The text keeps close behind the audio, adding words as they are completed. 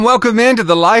Welcome into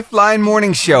the Lifeline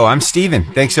Morning Show. I'm Steven.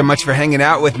 Thanks so much for hanging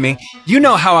out with me. You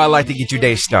know how I like to get your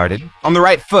day started. On the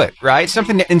right foot, right?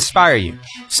 Something to inspire you.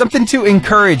 Something to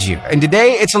encourage you. And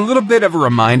today, it's a little bit of a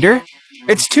reminder.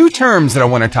 It's two terms that I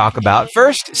want to talk about.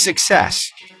 First, success.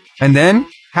 And then,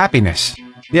 happiness.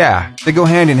 Yeah, they go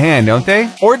hand in hand, don't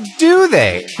they? Or do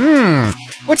they?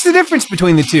 What's the difference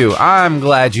between the two? I'm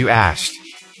glad you asked.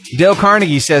 Dale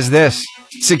Carnegie says this: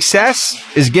 success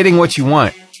is getting what you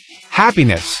want.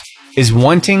 Happiness is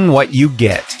wanting what you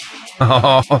get.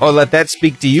 Oh, let that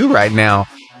speak to you right now.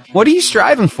 What are you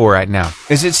striving for right now?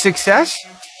 Is it success?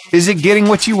 Is it getting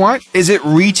what you want? Is it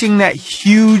reaching that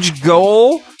huge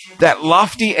goal, that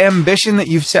lofty ambition that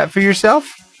you've set for yourself?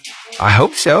 I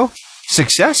hope so.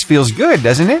 Success feels good,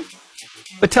 doesn't it?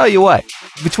 But tell you what,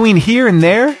 between here and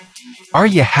there, are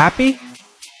you happy?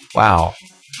 Wow.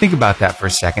 Think about that for a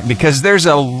second, because there's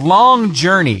a long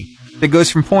journey that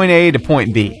goes from point A to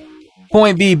point B.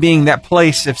 Point B being that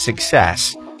place of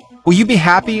success. Will you be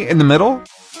happy in the middle?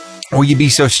 Or will you be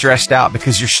so stressed out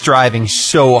because you're striving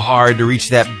so hard to reach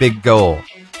that big goal,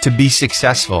 to be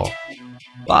successful?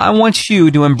 Well, I want you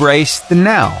to embrace the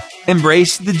now.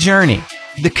 Embrace the journey,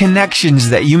 the connections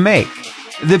that you make,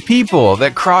 the people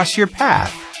that cross your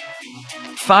path.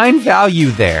 Find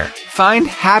value there. Find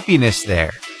happiness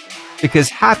there. Because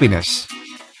happiness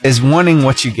is wanting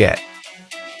what you get.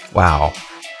 Wow.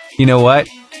 You know what?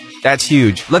 That's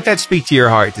huge. Let that speak to your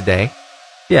heart today.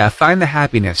 Yeah, find the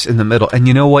happiness in the middle. And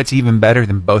you know what's even better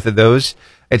than both of those?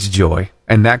 It's joy.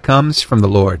 And that comes from the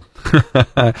Lord.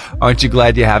 Aren't you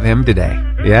glad you have Him today?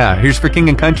 Yeah, here's for King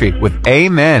and Country with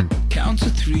Amen. Count to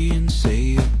 3 and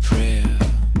say a prayer.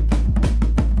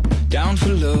 Down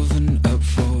for love and up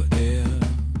for air.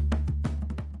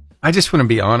 I just want to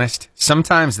be honest.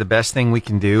 Sometimes the best thing we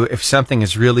can do if something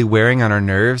is really wearing on our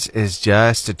nerves is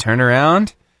just to turn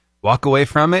around, walk away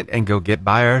from it, and go get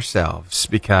by ourselves.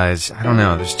 Because, I don't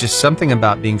know, there's just something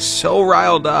about being so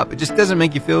riled up. It just doesn't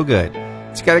make you feel good.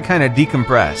 It's got to kind of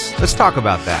decompress. Let's talk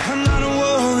about that. I'm not a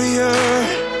warrior.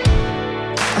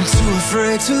 I'm too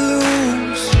afraid to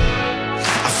lose.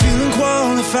 I feel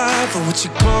unqualified for what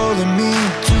you're calling me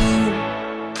to.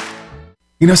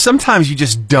 You know, sometimes you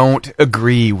just don't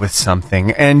agree with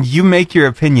something and you make your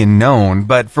opinion known,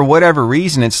 but for whatever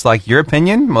reason, it's like your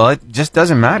opinion, well, it just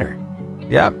doesn't matter.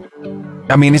 Yeah.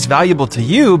 I mean, it's valuable to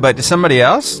you, but to somebody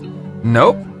else?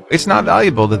 Nope. It's not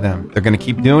valuable to them. They're going to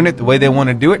keep doing it the way they want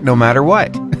to do it, no matter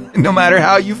what, no matter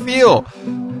how you feel.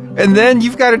 And then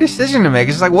you've got a decision to make.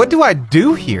 It's like, what do I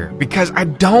do here? Because I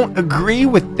don't agree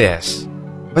with this,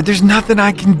 but there's nothing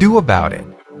I can do about it.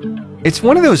 It's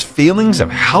one of those feelings of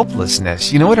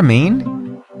helplessness. You know what I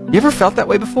mean? You ever felt that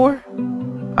way before?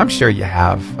 I'm sure you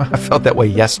have. I felt that way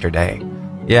yesterday.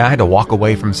 Yeah, I had to walk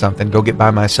away from something, go get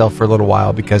by myself for a little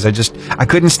while because I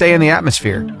couldn't stay in the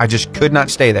atmosphere. I just could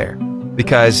not stay there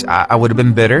because I would have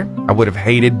been bitter. I would have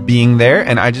hated being there.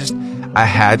 And I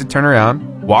had to turn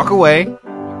around, walk away,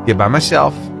 get by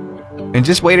myself, and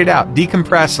just wait it out,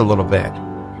 decompress a little bit.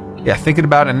 Yeah, thinking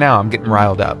about it now, I'm getting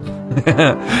riled up.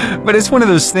 But it's one of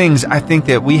those things I think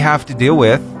that we have to deal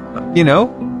with, you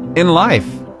know, in life.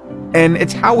 And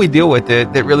it's how we deal with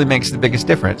it that really makes the biggest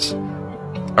difference.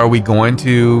 Are we going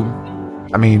to,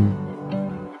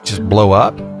 just blow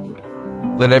up?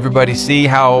 Let everybody see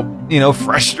how,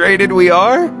 frustrated we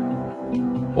are?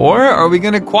 Or are we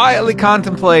going to quietly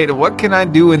contemplate, what can I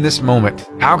do in this moment?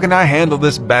 How can I handle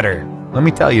this better? Let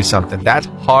me tell you something, that's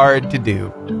hard to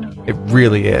do. It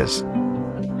really is.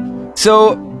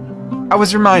 So, I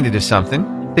was reminded of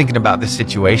something, thinking about this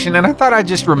situation, and I thought I'd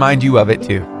just remind you of it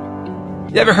too.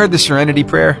 You ever heard the Serenity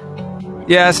Prayer?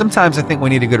 Yeah, sometimes I think we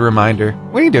need a good reminder.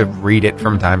 We need to read it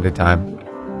from time to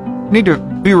time. We need to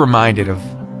be reminded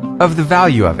of the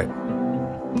value of it.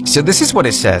 So this is what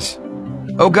it says.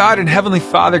 O God and Heavenly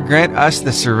Father, grant us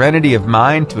the serenity of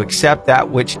mind to accept that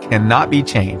which cannot be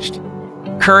changed,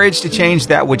 courage to change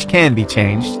that which can be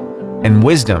changed, and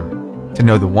wisdom to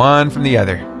know the one from the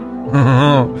other.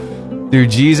 Through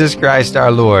Jesus Christ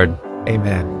our Lord.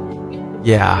 Amen.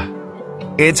 Yeah,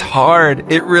 it's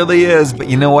hard. It really is. But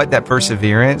you know what? That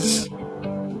perseverance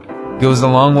goes a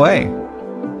long way.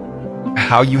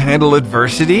 How you handle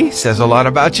adversity says a lot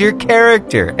about your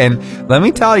character. And let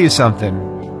me tell you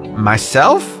something.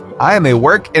 Myself, I am a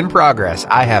work in progress.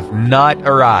 I have not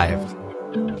arrived.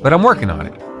 But I'm working on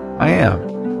it. I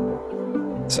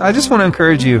am. So I just want to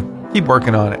encourage you. Keep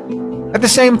working on it. At the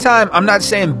same time, I'm not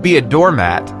saying be a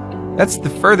doormat. That's the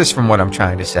furthest from what I'm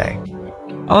trying to say.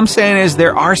 All I'm saying is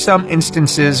there are some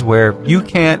instances where you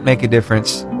can't make a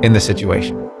difference in the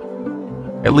situation.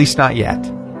 At least not yet.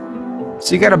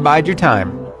 So you got to bide your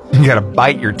time. You got to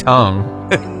bite your tongue.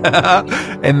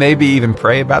 and maybe even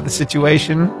pray about the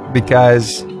situation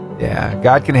because, yeah,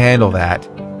 God can handle that.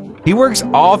 He works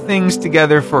all things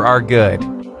together for our good,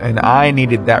 and I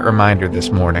needed that reminder this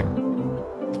morning.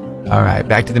 All right,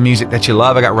 back to the music that you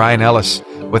love. I got Ryan Ellis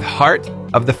with Heart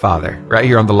of the Father right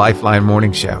here on the Lifeline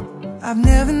Morning Show. I've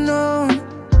never known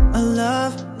a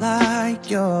love like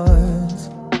yours.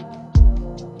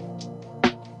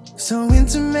 So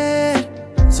intimate,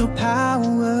 so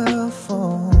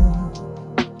powerful.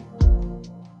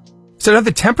 So now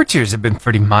the temperatures have been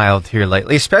pretty mild here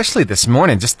lately, especially this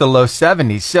morning, just the low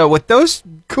 70s. So with those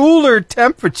cooler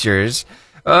temperatures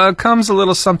comes a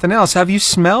little something else. Have you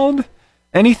smelled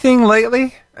anything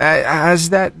lately? Has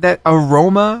that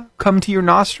aroma come to your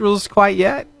nostrils quite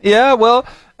yet? Yeah, well,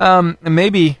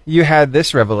 maybe you had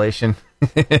this revelation.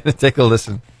 Take a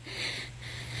listen.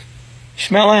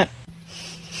 Smell that?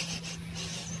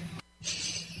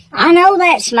 I know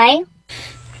that smell.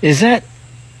 Is that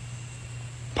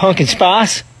pumpkin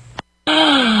spice?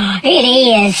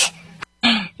 It is.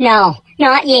 No,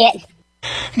 not yet.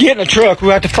 Get in the truck.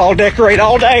 We'll have to fall decorate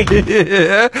all day.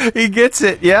 Yeah, he gets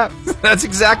it. Yeah, that's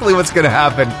exactly what's going to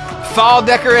happen. Fall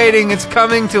decorating, it's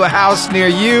coming to a house near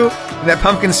you. That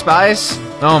pumpkin spice,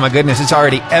 oh my goodness, it's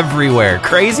already everywhere.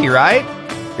 Crazy, right?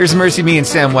 Here's Mercy Me and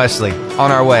Sam Wesley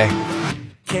on our way.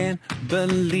 Can't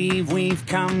believe we've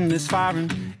come this far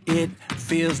and it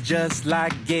feels just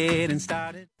like getting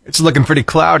started. It's looking pretty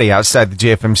cloudy outside the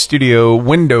JFM studio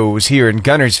windows here in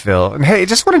Gunnersville. And hey,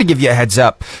 just wanted to give you a heads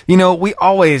up. You know, we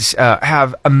always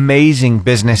have amazing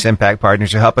business impact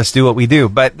partners who help us do what we do.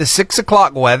 But the 6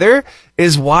 o'clock weather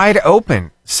is wide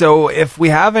open. So if we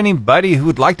have anybody who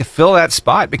would like to fill that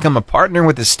spot, become a partner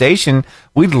with the station,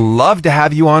 we'd love to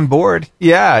have you on board.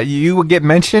 Yeah, you will get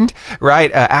mentioned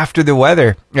right after the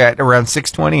weather at around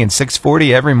 6:20 and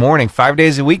 6:40 every morning, 5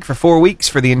 days a week for 4 weeks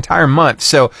for the entire month.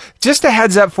 So just a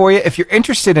heads up for you, if you're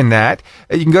interested in that,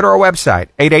 you can go to our website,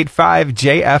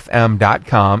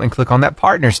 885jfm.com, and click on that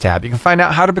Partners tab. You can find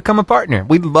out how to become a partner.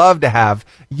 We'd love to have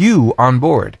you on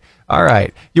board. All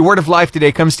right. Your word of life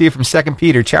today comes to you from 2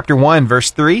 Peter chapter 1, verse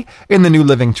 3 in the New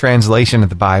Living Translation of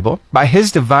the Bible. By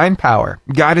his divine power,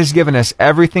 God has given us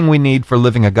everything we need for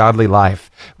living a godly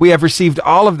life. We have received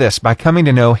all of this by coming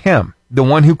to know him, the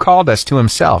one who called us to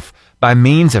himself by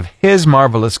means of his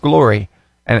marvelous glory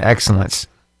and excellence.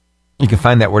 You can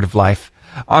find that word of life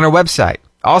on our website.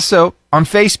 Also on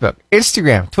Facebook,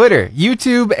 Instagram, Twitter,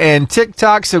 YouTube, and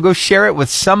TikTok. So go share it with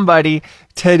somebody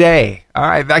today. All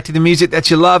right, back to the music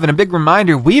that you love. And a big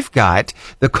reminder, we've got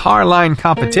the car line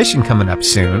competition coming up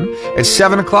soon. At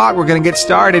 7 o'clock, we're going to get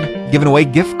started giving away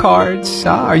gift cards.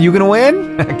 Are you going to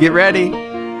win? Get ready.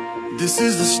 This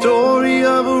is the story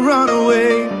of a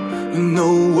runaway,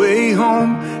 no way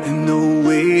home and no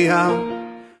way out.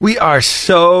 We are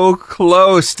so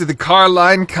close to the car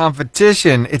line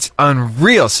competition. It's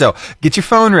unreal. So get your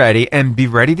phone ready and be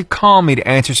ready to call me to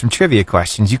answer some trivia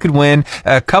questions. You could win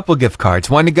a couple gift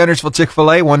cards. One to Gunnersville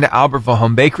Chick-fil-A, one to Albertville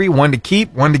Home Bakery, one to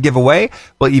keep, one to give away.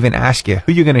 We'll even ask you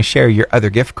who you're going to share your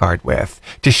other gift card with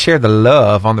to share the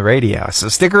love on the radio. So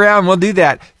stick around. We'll do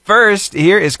that. First,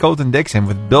 here is Colton Dixon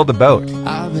with Build a Boat.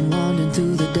 I've been wandering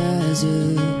through the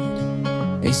desert,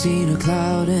 ain't seen a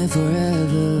cloud in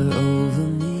forever over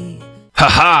me.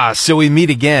 Haha, so we meet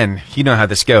again. You know how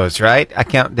this goes, right? I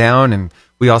count down and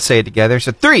we all say it together.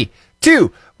 So 3,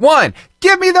 2, 1,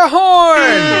 give me the horn!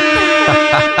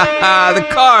 The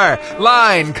car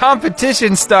line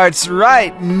competition starts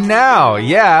right now.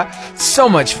 Yeah, so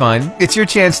much fun. It's your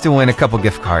chance to win a couple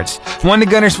gift cards. One to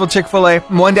Gunnersville Chick-fil-A,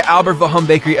 one to Albertville Home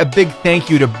Bakery. A big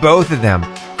thank you to both of them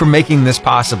for making this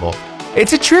possible.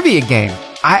 It's a trivia game.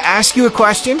 I ask you a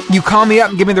question, you call me up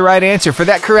and give me the right answer. For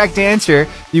that correct answer,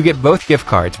 you get both gift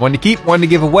cards. One to keep, one to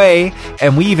give away.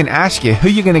 And we even ask you who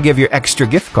you're going to give your extra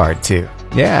gift card to.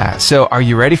 Yeah, so are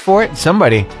you ready for it?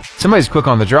 Somebody's quick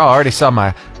on the draw. I already saw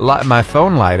my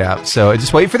phone light up. So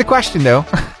just wait for the question, though.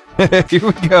 Here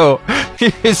we go.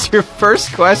 Here's your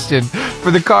first question for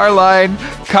the car line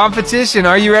competition.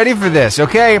 Are you ready for this?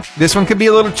 Okay, this one could be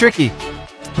a little tricky.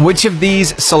 Which of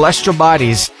these celestial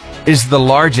bodies is the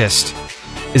largest?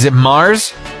 Is it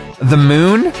Mars, the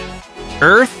Moon,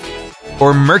 Earth,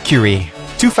 or Mercury?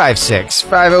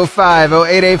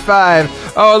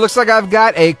 256-505-0885. Oh, it looks like I've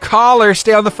got a caller.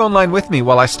 Stay on the phone line with me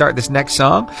while I start this next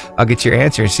song. I'll get your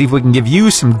answer and see if we can give you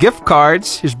some gift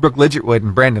cards. Here's Brooke Lidgertwood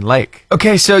and Brandon Lake.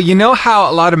 Okay, so you know how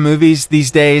a lot of movies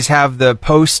these days have the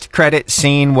post-credit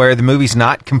scene where the movie's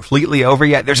not completely over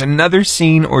yet? There's another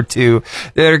scene or two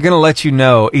that are going to let you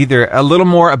know either a little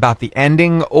more about the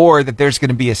ending or that there's going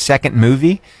to be a second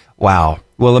movie. Wow.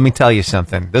 Well, let me tell you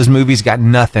something. Those movies got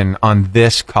nothing on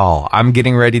this call. I'm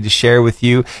getting ready to share with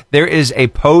you. There is a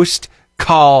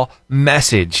post-call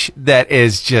message that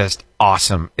is just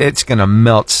awesome. It's going to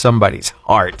melt somebody's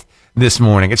heart this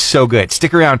morning. It's so good.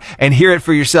 Stick around and hear it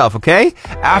for yourself, okay?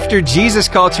 After Jesus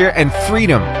Culture and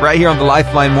Freedom, right here on the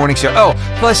Lifeline Morning Show. Oh,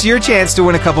 plus your chance to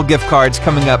win a couple gift cards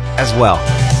coming up as well.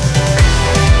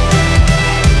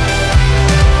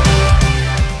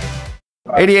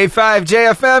 .88.5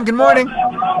 JFM, good morning.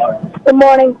 Good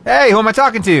morning. Hey, who am I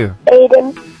talking to?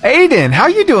 Aiden. Aiden, how are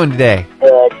you doing today?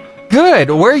 Good. Good.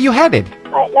 Where are you headed?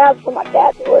 Right now to my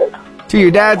dad's work. To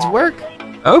your dad's work?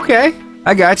 Okay,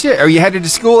 I got you. Are you headed to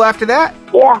school after that?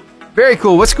 Yeah. Very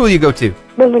cool. What school you go to?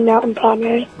 Moving out in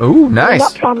primary. Ooh, nice.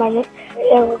 Not primary.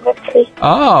 Elementary.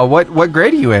 Oh, what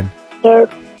grade are you in? Third.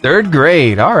 Third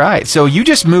grade. All right. So you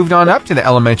just moved on up to the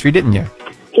elementary, didn't you?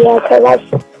 Yeah,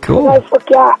 because Cool. I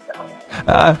forgot.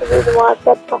 The reason why I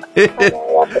said primary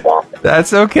after that.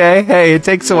 That's okay. Hey, it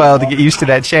takes a while to get used to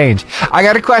that change. I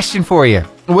got a question for you.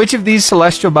 Which of these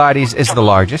celestial bodies is the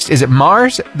largest? Is it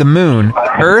Mars, the Moon,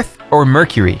 Earth, or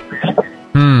Mercury?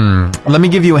 Let me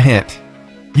give you a hint.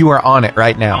 You are on it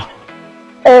right now.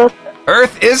 Earth.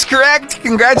 Earth is correct.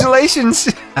 Congratulations.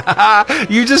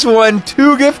 You just won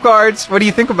 2 gift cards. What do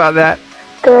you think about that?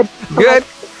 Good. Good.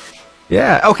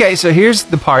 Yeah. Okay, so here's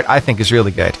the part I think is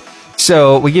really good.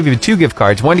 So we give you 2 gift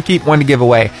cards, one to keep, one to give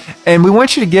away. And we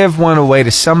want you to give one away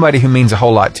to somebody who means a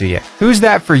whole lot to you. Who's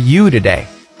that for you today?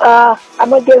 I'm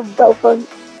going to give both of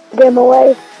them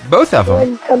away. Both of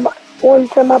them? One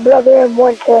to my brother and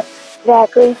one to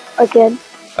Zachary again.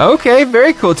 Okay,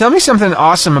 very cool. Tell me something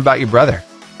awesome about your brother.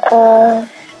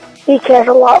 He cares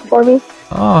a lot for me.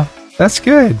 Oh, that's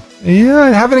good. Yeah,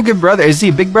 having a good brother. Is he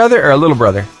a big brother or a little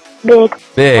brother? Big.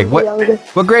 Big. I'm the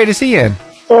youngest. What grade is he in?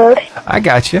 Third. I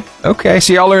got you. Okay,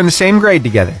 so y'all are in the same grade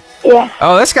together. Yeah.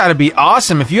 Oh, that's got to be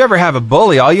awesome. If you ever have a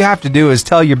bully, all you have to do is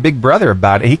tell your big brother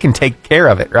about it. He can take care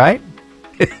of it, right?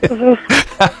 I'm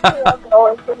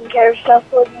always taking care of stuff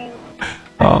for you.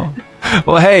 Oh.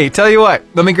 Well, hey, tell you what.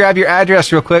 Let me grab your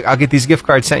address real quick. I'll get these gift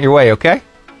cards sent your way, okay?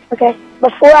 Okay.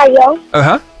 Before I go,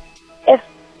 Uh-huh. if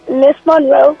Miss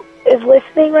Monroe is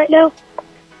listening right now,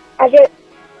 I'm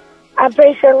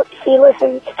pretty sure she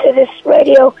listens to this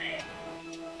radio.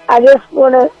 I just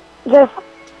want to,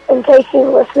 in case she's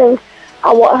listening,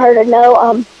 I want her to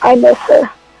know I miss her.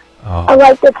 Oh. I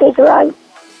like the teacher I'm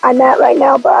at right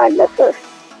now, but I miss her.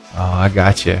 Oh, I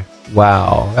got you.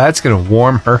 Wow, that's going to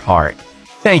warm her heart.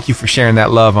 Thank you for sharing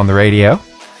that love on the radio.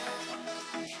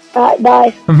 All right,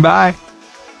 bye. Bye.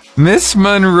 Miss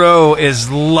Monroe is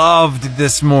loved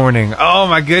this morning. Oh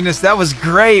my goodness, that was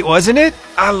great, wasn't it?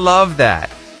 I love that.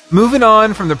 Moving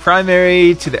on from the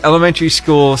primary to the elementary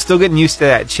school, still getting used to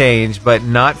that change, but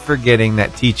not forgetting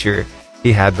that teacher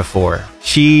he had before.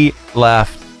 She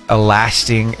left a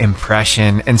lasting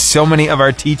impression, and so many of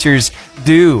our teachers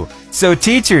do. So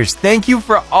teachers, thank you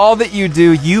for all that you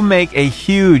do. You make a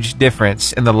huge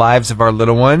difference in the lives of our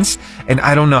little ones. And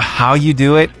I don't know how you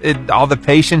do it, all the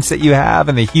patience that you have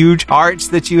and the huge hearts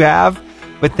that you have.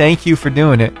 But thank you for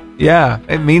doing it. Yeah,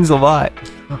 it means a lot.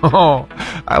 Oh,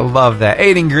 I love that.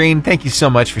 Aiden Green, thank you so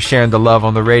much for sharing the love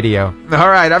on the radio. All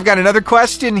right, I've got another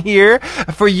question here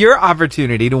for your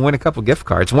opportunity to win a couple gift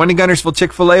cards. One to Gunnersville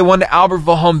Chick-fil-A, one to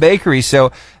Albertville Home Bakery.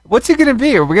 So what's it going to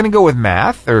be? Are we going to go with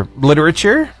math or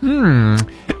literature?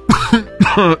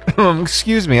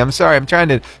 Excuse me, I'm sorry. I'm trying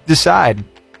to decide.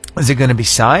 Is it going to be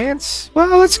science?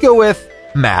 Well, let's go with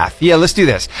math. Yeah, let's do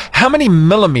this. How many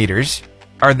millimeters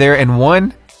are there in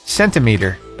 1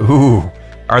 centimeter? Ooh.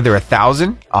 Are there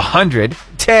 1,000, 100,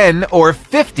 10, or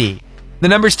 50? The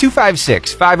number's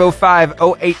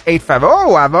 256-505-0885.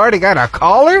 Oh, I've already got a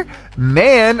caller?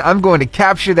 Man, I'm going to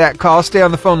capture that call. Stay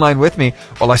on the phone line with me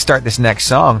while I start this next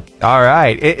song. All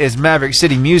right, it is Maverick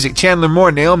City Music. Chandler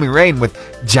Moore, Naomi Rain with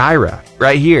Gyra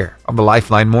right here on the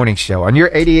Lifeline Morning Show on your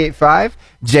 88.5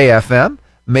 JFM,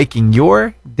 making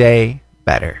your day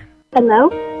better. Hello?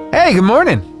 Hey, good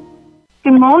morning.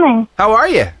 Good morning. How are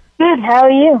you? Good, how are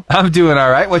you? I'm doing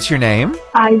all right. What's your name?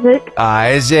 Isaac.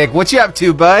 Isaac. What you up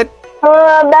to, bud?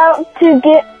 I'm about to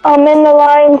get in the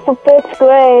line for 5th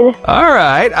grade. All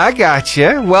right, I got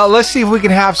you. Well, let's see if we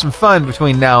can have some fun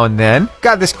between now and then.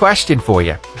 Got this question for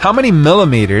you. How many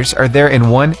millimeters are there in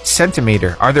 1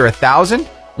 centimeter? Are there 1,000,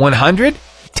 100,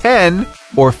 10,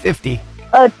 or 50?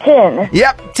 10.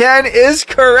 Yep, 10 is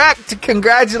correct.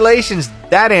 Congratulations.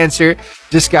 That answer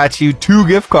just got you 2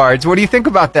 gift cards. What do you think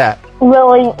about that?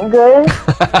 Really good.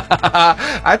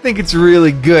 I think it's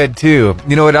really good, too.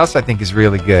 You know what else I think is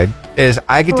really good? Is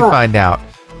I get to find out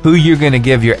who you're going to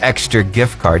give your extra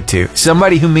gift card to.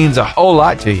 Somebody who means a whole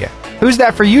lot to you. Who's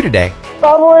that for you today?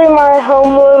 Probably my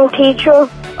homeroom teacher,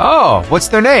 Oh, what's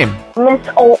their name? Miss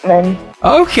Altman.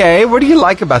 Okay, what do you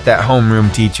like about that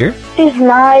homeroom teacher? She's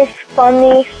nice,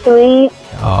 funny, sweet.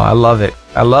 Oh, I love it.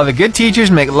 I love it. Good teachers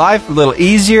make life a little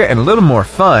easier and a little more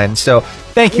fun. So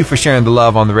thank you for sharing the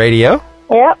love on the radio.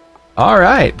 Yep. All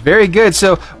right, very good.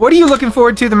 So what are you looking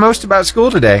forward to the most about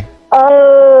school today?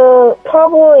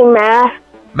 Probably math.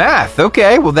 Math.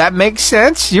 Okay, well, that makes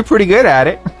sense. You're pretty good at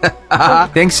it.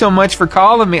 Thanks so much for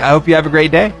calling me. I hope you have a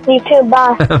great day. You too,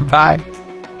 bye. Bye.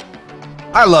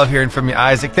 I love hearing from you,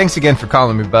 Isaac. Thanks again for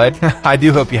calling me, bud. I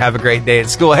do hope you have a great day at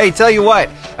school. Hey, tell you what,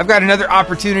 I've got another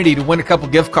opportunity to win a couple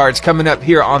gift cards coming up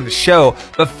here on the show.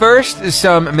 But first is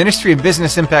some Ministry and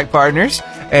Business Impact Partners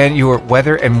and your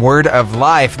weather and word of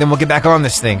life. Then we'll get back on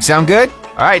this thing. Sound good?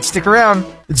 All right, stick around.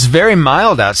 It's very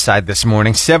mild outside this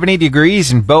morning, 70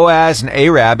 degrees in Boaz and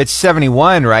Arab. It's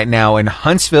 71 right now in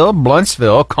Huntsville,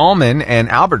 Bluntsville, Coleman, and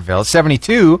Albertville.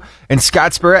 72 in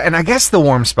Scottsboro, and I guess the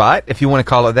warm spot, if you want to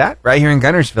call it that, right here in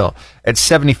Gunnersville at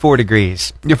 74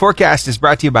 degrees. Your forecast is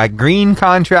brought to you by Green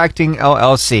Contracting,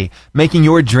 LLC, making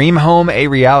your dream home a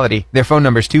reality. Their phone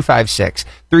number is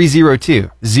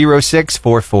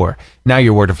 256-302-0644. Now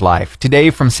your word of life. Today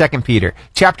from 2 Peter,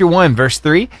 chapter 1, verse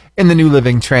 3, in the New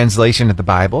Living Translation of the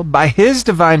Bible. By His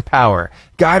divine power,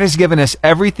 God has given us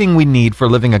everything we need for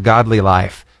living a godly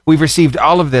life. We've received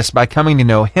all of this by coming to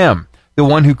know Him, the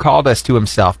one who called us to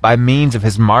Himself by means of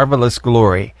His marvelous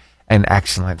glory and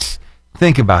excellence.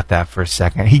 Think about that for a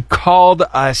second. He called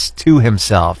us to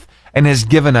Himself and has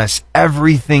given us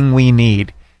everything we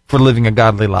need for living a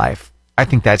godly life. I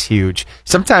think that's huge.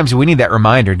 Sometimes we need that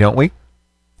reminder, don't we?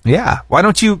 Yeah. Why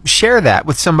don't you share that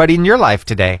with somebody in your life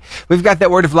today? We've got that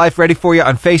word of life ready for you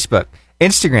on Facebook,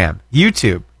 Instagram,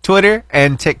 YouTube, Twitter,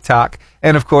 and TikTok.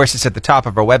 And, of course, it's at the top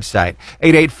of our website,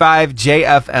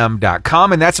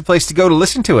 885jfm.com. And that's a place to go to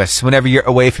listen to us whenever you're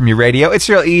away from your radio. It's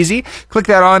real easy. Click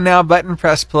that On Now button,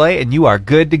 press play, and you are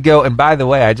good to go. And, by the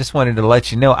way, I just wanted to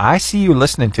let you know, I see you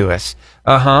listening to us.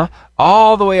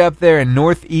 All the way up there in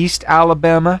northeast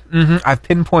Alabama. I've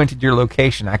pinpointed your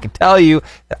location. I can tell you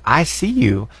that I see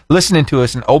you listening to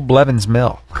us in Old Blevins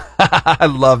Mill. I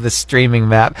love the streaming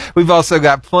map. We've also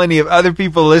got plenty of other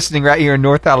people listening right here in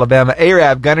North Alabama,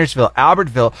 Arab, Gunnersville,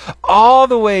 Albertville, all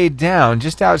the way down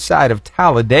just outside of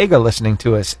Talladega listening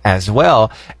to us as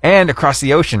well, and across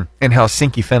the ocean in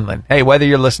Helsinki, Finland. Hey, whether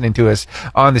you're listening to us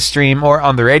on the stream or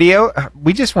on the radio,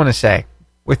 we just want to say,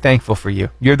 we're thankful for you.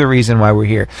 You're the reason why we're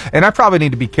here. And I probably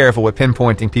need to be careful with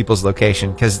pinpointing people's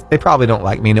location because they probably don't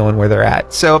like me knowing where they're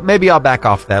at. So maybe I'll back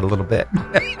off that a little bit.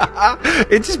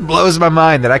 It just blows my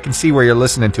mind that I can see where you're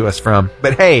listening to us from.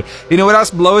 But hey, you know what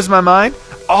else blows my mind?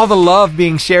 All the love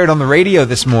being shared on the radio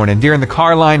this morning during the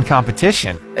car line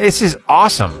competition. This is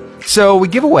awesome. So we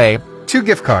give away 2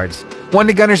 gift cards. One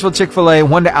to Gunnersville Chick-fil-A,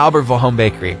 one to Albertville Home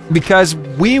Bakery. Because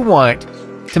we want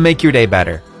to make your day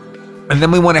better. And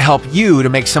then we want to help you to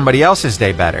make somebody else's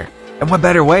day better. And what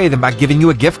better way than by giving you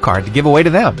a gift card to give away to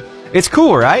them? It's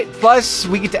cool, right? Plus,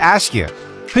 we get to ask you,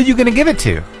 who are you going to give it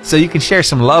to? So you can share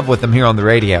some love with them here on the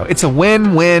radio. It's a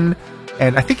win-win,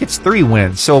 and I think it's 3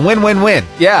 wins. So a win-win-win.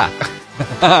 Yeah.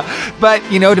 But,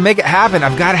 you know, to make it happen,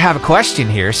 I've got to have a question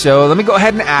here. So let me go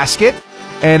ahead and ask it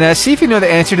and see if you know the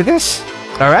answer to this.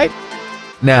 All right?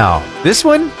 Now, this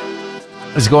one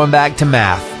is going back to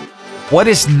math. What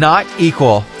is not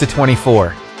equal to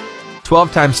 24?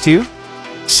 12 times 2,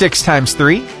 6 times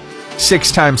 3,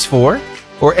 6 times 4,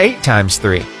 or 8 times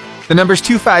 3? The number is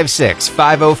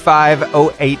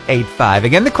 256-505-0885.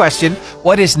 Again, the question,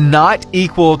 what is not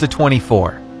equal to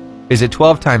 24? Is it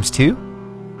 12 times 2,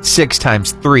 6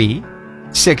 times 3,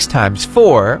 6 times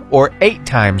 4, or 8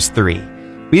 times 3?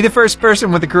 Be the first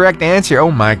person with the correct answer. Oh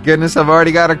my goodness, I've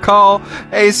already got a call.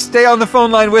 Hey, stay on the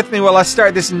phone line with me while I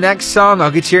start this next song.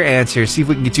 I'll get your answer. See if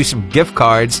we can get you some gift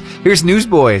cards. Here's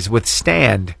Newsboys with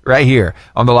Stand right here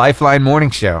on the Lifeline Morning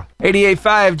Show.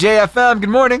 88.5 JFM, good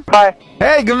morning. Hi.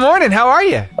 Hey, good morning. How are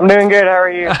you? I'm doing good. How are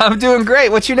you? I'm doing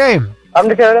great. What's your name? I'm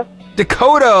Dakota.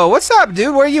 Dakota. What's up,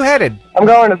 dude? Where are you headed? I'm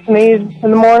going to Sneeze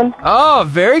in the morning. Oh,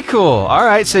 very cool. All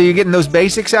right, so you're getting those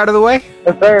basics out of the way?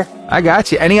 Yes, sir. I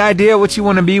got you. Any idea what you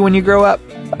want to be when you grow up?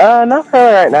 Not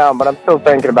really right now, but I'm still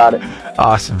thinking about it.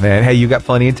 Awesome, man. Hey, you got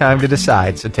plenty of time to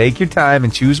decide, so take your time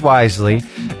and choose wisely.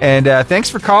 And thanks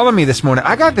for calling me this morning.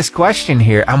 I got this question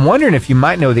here. I'm wondering if you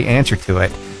might know the answer to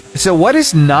it. So what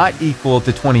is not equal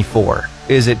to 24?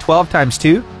 Is it 12 times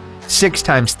 2, 6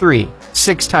 times 3,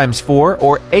 6 times 4,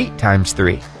 or 8 times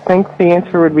 3? I think the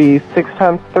answer would be 6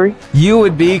 times 3. You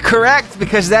would be correct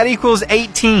because that equals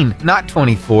 18, not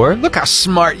 24. Look how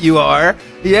smart you are.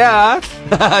 Yeah,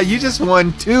 you just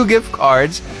won 2 gift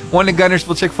cards. One to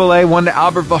Gunnersville Chick-fil-A, one to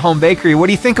Albertville Home Bakery. What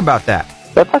do you think about that?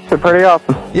 That's actually pretty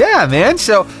awesome. Yeah, man.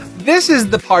 So this is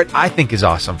the part I think is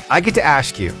awesome. I get to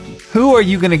ask you, who are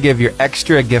you going to give your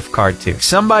extra gift card to?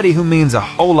 Somebody who means a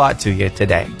whole lot to you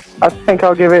today. I think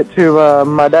I'll give it to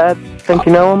my dad. Think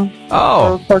you know him?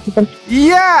 Oh. Parkinson?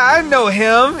 Yeah, I know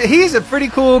him. He's a pretty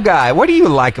cool guy. What do you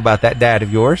like about that dad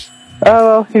of yours? Oh,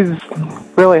 well, he's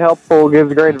really helpful,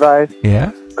 gives great advice.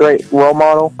 Yeah? Great role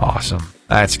model. Awesome.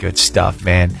 That's good stuff,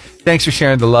 man. Thanks for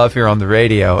sharing the love here on the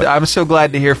radio. I'm so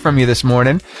glad to hear from you this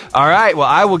morning. All right, well,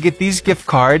 I will get these gift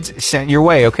cards sent your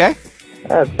way, okay?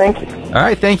 Thank you. All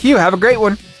right, thank you. Have a great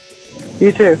one.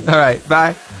 You too. All right,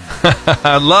 bye.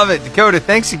 I love it. Dakota,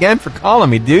 thanks again for calling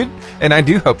me, dude. And I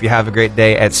do hope you have a great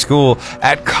day at school.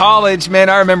 At college, man,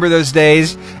 I remember those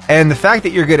days. And the fact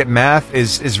that you're good at math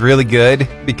is really good,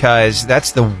 because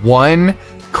that's the one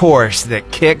course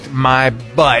that kicked my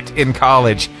butt in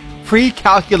college.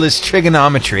 Pre-calculus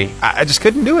trigonometry. I just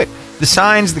couldn't do it. The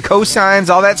sines, the cosines,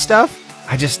 all that stuff.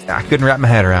 I couldn't wrap my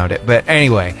head around it. But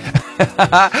anyway,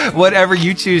 whatever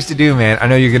you choose to do, man, I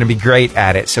know you're going to be great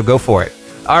at it. So go for it.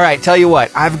 All right, tell you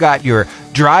what, I've got your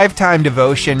drive time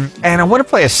devotion, and I want to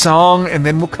play a song, and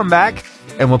then we'll come back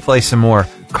and we'll play some more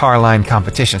car line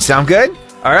competition. Sound good?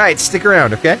 All right, stick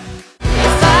around, okay?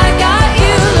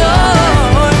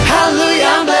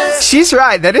 She's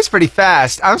right. That is pretty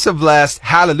fast. I'm so blessed.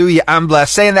 Hallelujah, I'm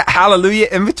blessed. Saying that hallelujah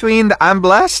in between the I'm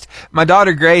blessed. My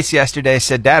daughter Grace yesterday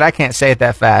said, Dad, I can't say it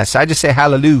that fast. So I just say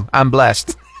hallelujah, I'm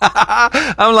blessed.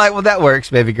 I'm like, well, that works,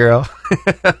 baby girl.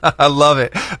 I love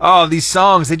it. Oh, these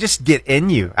songs, they just get in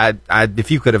you.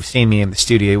 If you could have seen me in the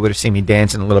studio, you would have seen me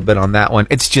dancing a little bit on that one.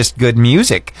 It's just good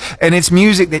music. And it's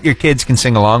music that your kids can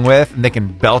sing along with, and they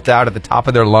can belt out at the top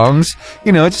of their lungs,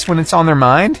 just when it's on their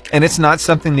mind. And it's not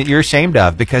something that you're ashamed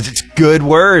of, because it's good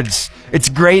words. It's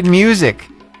great music.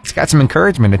 It's got some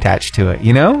encouragement attached to it,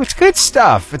 It's good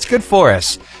stuff. It's good for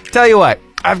us. Tell you what,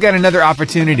 I've got another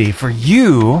opportunity for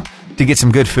you to get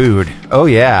some good food. Oh,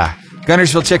 yeah.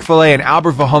 Gunnersville Chick-fil-A and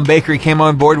Albertville Home Bakery came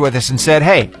on board with us and said,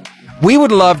 hey, we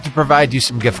would love to provide you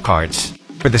some gift cards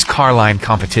for this car line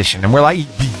competition. And we're like,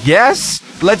 yes,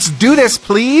 let's do this,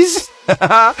 please.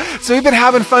 So we've been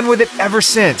having fun with it ever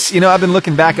since. I've been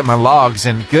looking back at my logs,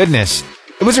 and goodness,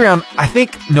 it was around, I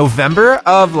think, November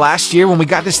of last year when we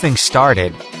got this thing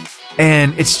started.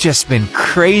 And it's just been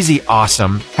crazy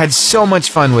awesome. Had so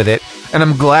much fun with it. And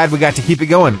I'm glad we got to keep it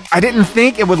going. I didn't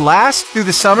think it would last through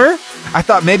the summer. I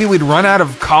thought maybe we'd run out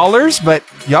of callers, but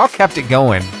y'all kept it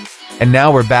going. And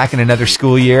now we're back in another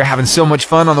school year, having so much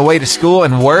fun on the way to school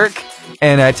and work.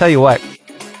 And I tell you what,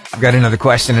 I've got another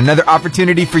question, another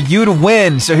opportunity for you to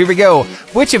win. So here we go.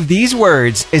 Which of these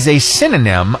words is a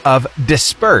synonym of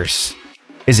disperse?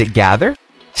 Is it gather,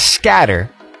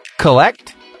 scatter,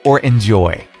 collect, or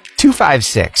enjoy?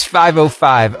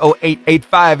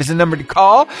 256-505-0885 is the number to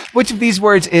call. Which of these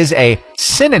words is a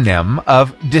synonym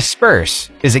of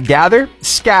disperse? Is it gather,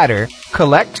 scatter,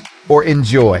 collect, or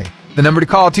enjoy? The number to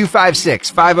call,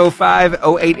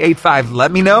 256-505-0885.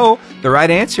 Let me know the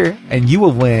right answer, and you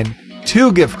will win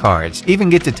 2 gift cards. Even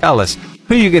get to tell us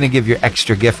who you're going to give your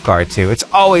extra gift card to. It's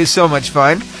always so much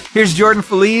fun. Here's Jordan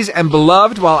Feliz and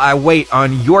Beloved while I wait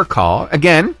on your call.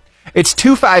 Again, it's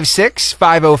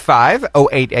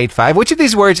 256-505-0885. Which of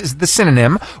these words is the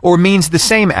synonym or means the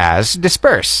same as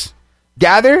disperse?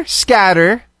 Gather,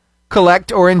 scatter,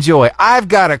 collect, or enjoy? I've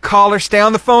got a caller. Stay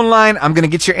on the phone line. I'm going to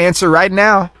get your answer right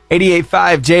now.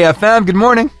 88.5 JFM. Good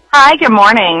morning. Hi, good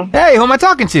morning. Hey, who am I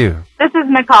talking to? This is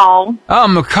Nicole. Oh,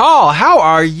 McCall. How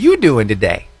are you doing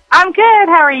today? I'm good.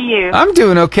 How are you? I'm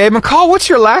doing okay. McCall, what's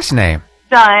your last name?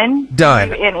 Dunn.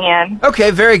 N-N.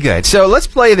 Okay, very good. So let's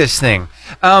play this thing.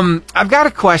 I've got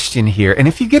a question here, and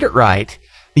if you get it right,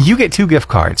 you get 2 gift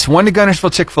cards. One to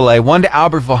Gunnersville Chick-fil-A, one to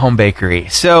Albertville Home Bakery.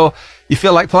 So you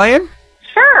feel like playing?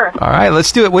 Sure. All right,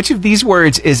 let's do it. Which of these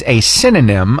words is a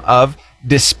synonym of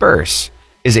disperse?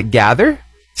 Is it gather,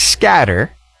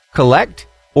 scatter, collect,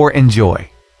 or enjoy?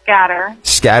 Scatter.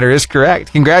 Scatter is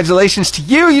correct. Congratulations to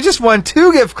you. You just won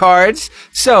 2 gift cards.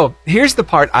 So here's the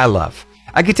part I love.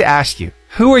 I get to ask you,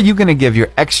 who are you going to give your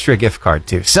extra gift card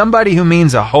to? Somebody who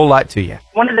means a whole lot to you.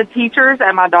 One of the teachers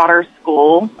at my daughter's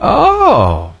school.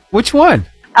 Oh, which one?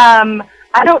 I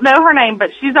don't know her name,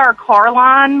 but she's our car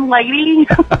line lady.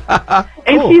 And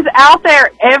Cool. she's out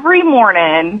there every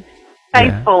morning,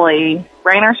 faithfully,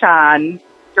 rain or shine,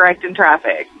 directing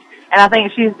traffic. And I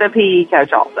think she's the PE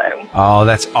coach also. Oh,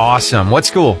 that's awesome. What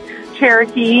school?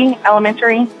 Cherokee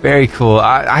Elementary. Very cool.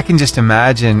 I can just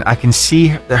imagine, I can see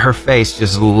her face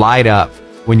just light up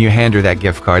when you hand her that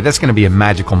gift card. That's going to be a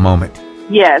magical moment.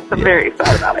 Yes, I'm very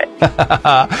excited about it.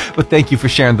 Well, thank you for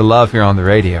sharing the love here on the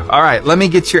radio. All right, let me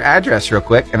get your address real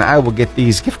quick, and I will get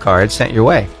these gift cards sent your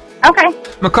way. Okay.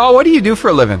 McCall, what do you do for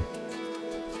a living?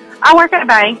 I work at a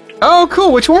bank. Oh,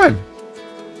 cool. Which one?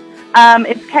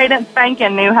 It's Cadence Bank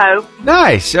in New Hope.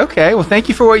 Nice. Okay. Well, thank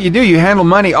you for what you do. You handle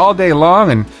money all day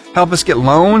long and help us get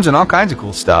loans and all kinds of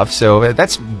cool stuff. So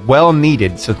that's well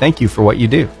needed. So thank you for what you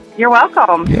do. You're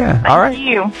welcome. Yeah. All right. Thank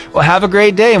you. Well, have a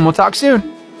great day and we'll talk soon.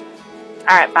 All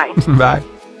right. Bye. Bye.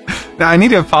 Now, I need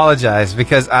to apologize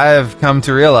because I have come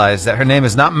to realize that her name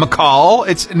is not McCall,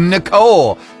 it's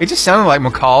Nicole. It just sounded like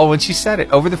McCall when she said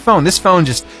it over the phone. This phone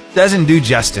just doesn't do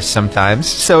justice sometimes.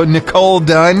 So, Nicole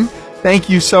Dunn, thank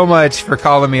you so much for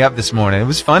calling me up this morning. It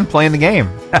was fun playing the game.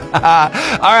 All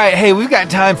right, hey, we've got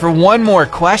time for one more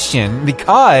question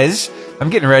because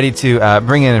I'm getting ready to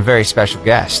bring in a very special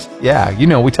guest. Yeah, you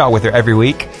know, we talk with her every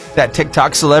week. That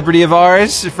TikTok celebrity of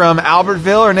ours from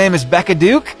Albertville, her name is Becca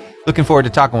Duke. Looking forward to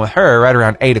talking with her right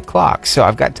around 8 o'clock. So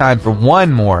I've got time for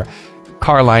one more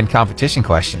car line competition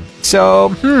question.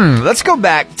 So, let's go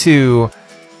back to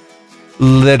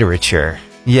literature.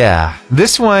 Yeah,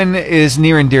 this one is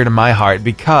near and dear to my heart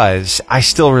because I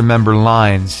still remember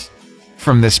lines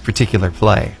from this particular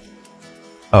play.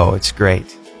 Oh, it's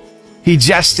great. He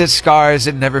jested scars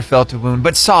that never felt a wound,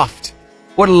 but soft.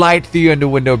 What light through yonder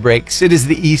window breaks? It is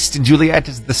the east, and Juliet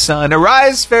is the sun.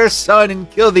 Arise, fair sun, and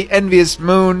kill the envious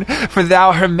moon, for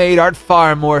thou, her maid, art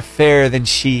far more fair than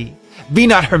she. Be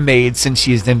not her maid, since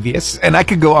she is envious. And I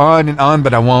could go on and on,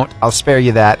 but I won't. I'll spare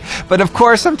you that. But of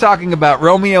course, I'm talking about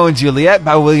Romeo and Juliet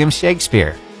by William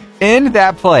Shakespeare. In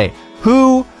that play,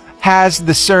 who has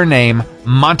the surname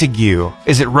Montague?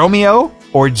 Is it Romeo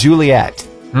or Juliet?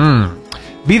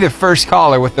 Be the first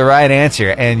caller with the right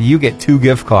answer, and you get 2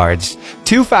 gift cards.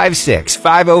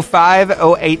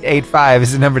 256-505-0885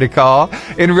 is the number to call.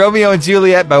 In Romeo and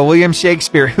Juliet by William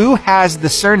Shakespeare, who has the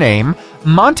surname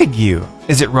Montague?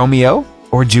 Is it Romeo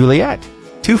or Juliet?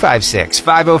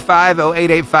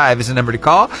 256-505-0885 is the number to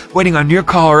call. Waiting on your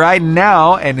call right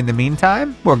now. And in the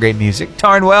meantime, more great music.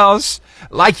 Taryn Wells,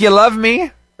 Like You Love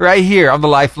Me, right here on the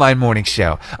Lifeline Morning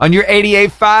Show on your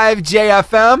 88.5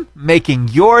 JFM, making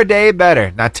your day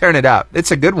better. Now turn it up.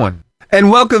 It's a good one. And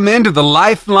welcome into the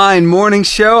Lifeline Morning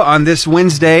Show on this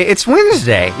Wednesday. It's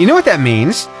Wednesday. You know what that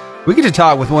means? We get to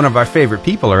talk with one of our favorite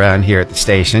people around here at the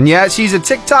station. Yeah, she's a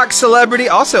TikTok celebrity,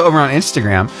 also over on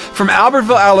Instagram. From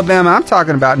Albertville, Alabama, I'm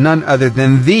talking about none other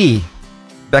than the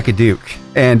Becca Duke.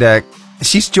 And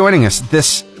she's joining us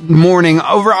this morning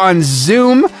over on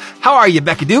Zoom. How are you,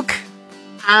 Becca Duke?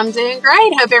 I'm doing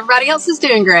great. Hope everybody else is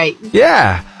doing great.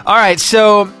 Yeah. All right.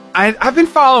 So I've been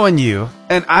following you,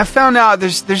 and I found out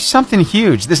there's something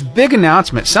huge, this big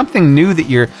announcement, something new that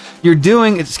you're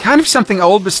doing. It's kind of something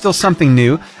old, but still something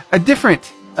new, a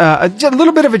different, a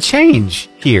little bit of a change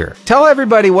here. Tell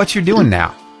everybody what you're doing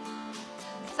now.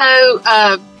 So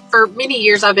for many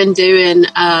years, I've been doing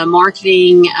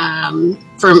marketing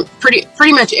from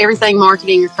pretty much everything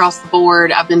marketing across the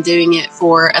board. I've been doing it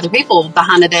for other people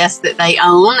behind a desk that they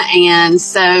own. And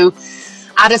so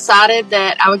I decided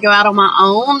that I would go out on my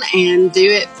own and do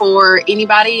it for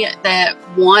anybody that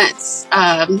wants,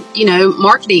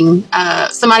 marketing,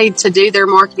 somebody to do their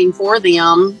marketing for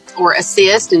them or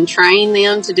assist and train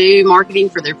them to do marketing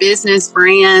for their business,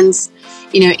 brands,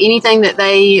 anything that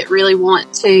they really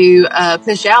want to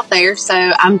push out there. So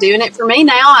I'm doing it for me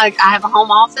now. I have a home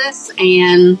office,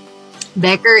 and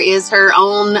Becker is her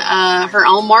own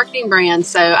marketing brand.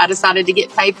 So I decided to get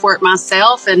paid for it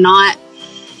myself and not,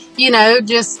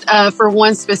 just for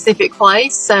one specific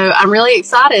place. So I'm really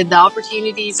excited. The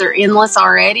opportunities are endless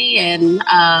already. And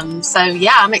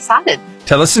I'm excited.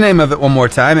 Tell us the name of it one more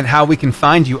time and how we can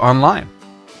find you online.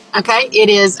 Okay, it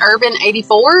is Urban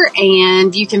 84,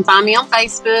 and you can find me on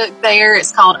Facebook there.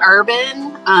 It's called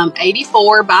Urban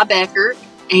 84 by Becker.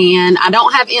 And I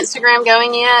don't have Instagram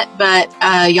going yet, but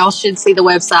y'all should see the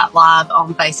website live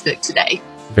on Facebook today.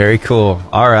 Very cool.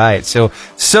 All right. So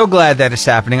glad that it's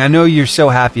happening. I know you're so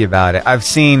happy about it. I've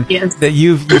seen that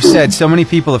you've said so many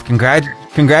people have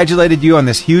congratulated you on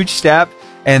this huge step,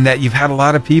 and that you've had a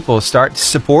lot of people start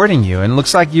supporting you. And it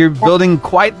looks like you're building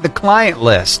quite the client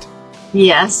list.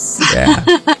 Yes. Yeah.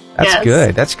 That's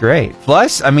good. That's great.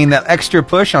 Plus, that extra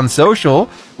push on social,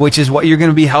 which is what you're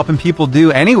going to be helping people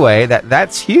do anyway,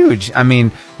 that's huge.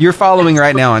 You're following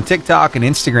right now on TikTok and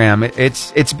Instagram.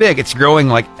 It's big. It's growing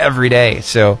like every day.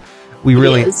 So we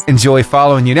really enjoy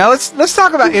following you. Now let's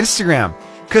talk about Instagram,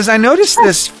 because I noticed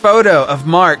this photo of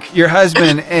Mark, your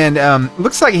husband, and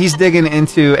looks like he's digging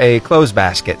into a clothes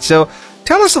basket. So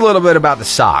tell us a little bit about the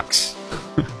socks.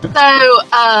 So,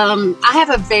 I have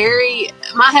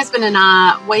my husband and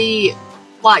I,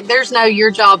 there's no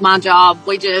your job, my job.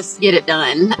 We just get it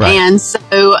done. Right. And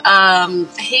so,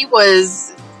 he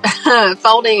was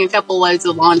folding a couple loads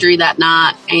of laundry that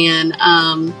night, and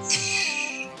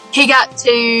he got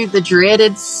to the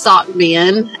dreaded sock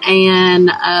bin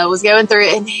and was going through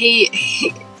it. And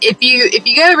he if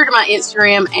you go over to my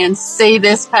Instagram and see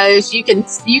this post, you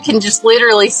can just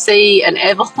literally see an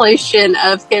evolution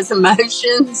of his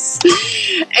emotions.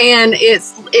 And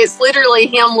it's literally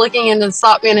him looking into the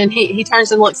sock bin, and he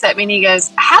turns and looks at me and he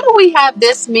goes, "How do we have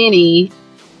this many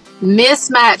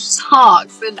mismatched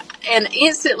socks?" And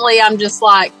instantly I'm just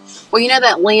like, well, you know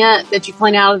that lint that you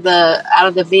clean out of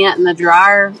the vent in the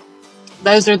dryer?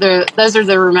 Those are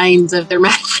the remains of their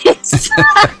mattress.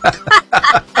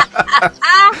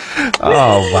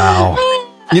 Oh wow!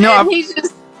 You know, he's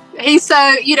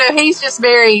so, you know, he's just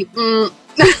very,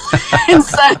 and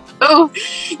so,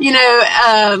 you know,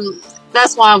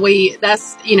 that's why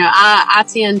I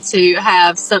tend to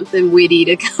have something witty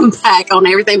to come back on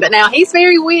everything. But now he's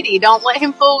very witty. Don't let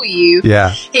him fool you. Yeah,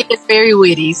 he is very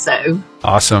witty. So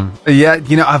awesome. Yeah,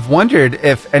 you know, I've wondered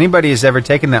if anybody has ever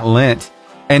taken that lint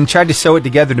and tried to sew it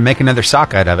together to make another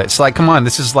sock out of it. It's like, come on,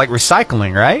 this is like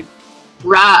recycling, right?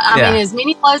 Right. I mean, as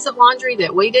many loads of laundry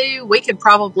that we do, we could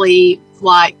probably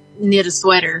like knit a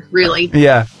sweater, really.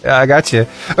 Yeah, I got you.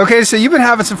 Okay, so you've been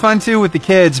having some fun too with the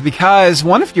kids because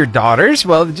one of your daughters,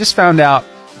 just found out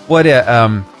what it's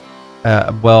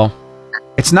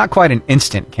not quite an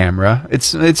instant camera.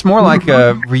 It's more like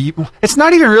it's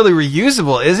not even really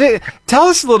reusable, is it? Tell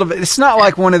us a little bit. It's not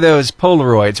like one of those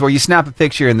Polaroids where you snap a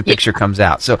picture and the picture comes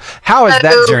out. So how has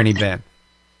that journey been?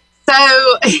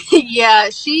 So,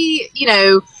 yeah, she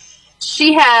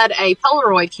had a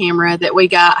Polaroid camera that we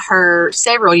got her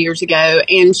several years ago,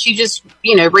 and she just,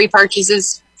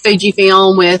 repurchases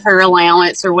Fujifilm with her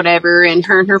allowance or whatever, and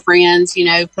her friends,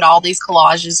 put all these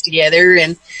collages together.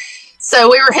 And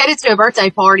so we were headed to a birthday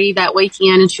party that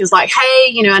weekend, and she was like,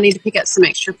 "Hey, I need to pick up some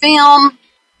extra film."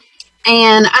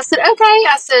 And I said, "Okay."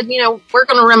 I said, "We're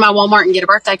going to run by Walmart and get a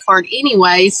birthday card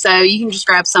anyway, so you can just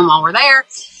grab some while we're there."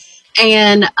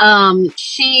 And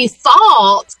she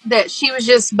thought that she was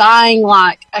just buying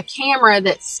like a camera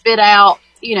that spit out,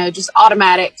 just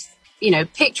automatic,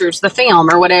 pictures, the film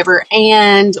or whatever.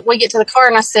 And we get to the car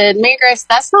and I said, "Mary Grace,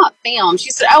 that's not film."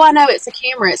 She said, "Oh, I know, it's a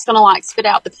camera. It's going to like spit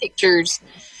out the pictures,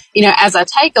 as I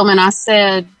take them." And I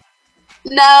said,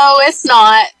 "No, it's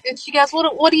not." And she goes,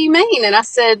 What do you mean?" And I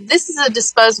said, "This is a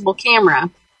disposable camera."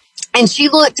 And she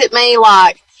looked at me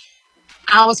like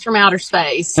I was from outer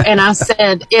space. And I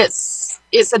said, it's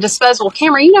a disposable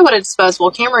camera. You know what a disposable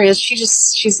camera is?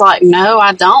 She's like, "No,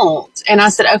 I don't." And I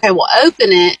said, "Okay, well,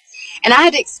 open it." And I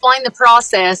had to explain the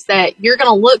process that you're going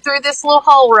to look through this little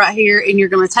hole right here and you're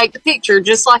going to take the picture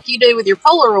just like you do with your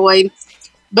Polaroid,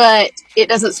 but it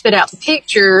doesn't spit out the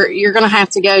picture. You're going to have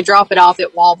to go drop it off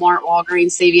at Walmart,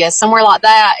 Walgreens, CVS, somewhere like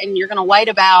that. And you're going to wait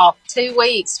about 2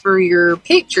 weeks for your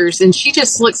pictures. And she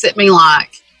just looks at me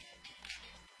like,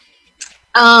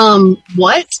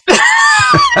 what?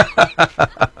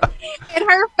 And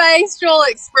her facial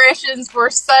expressions were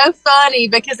so funny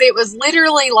because it was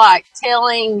literally like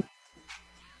telling,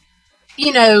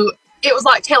 it was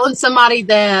like telling somebody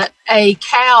that a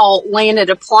cow landed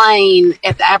a plane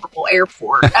at the Abercrombie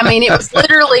airport. I mean, it was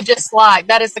literally just like,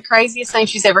 that is the craziest thing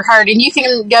she's ever heard. And you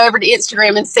can go over to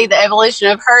Instagram and see the evolution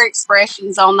of her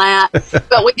expressions on that.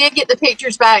 But we did get the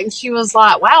pictures back and she was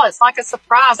like, "Wow, it's like a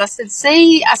surprise." I said,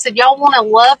 "See," I said, "y'all want to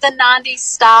love the 90s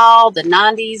style, the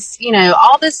 90s,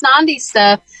 all this 90s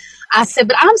stuff." I said,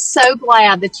 "But I'm so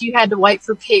glad that you had to wait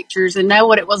for pictures and know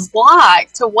what it was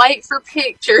like to wait for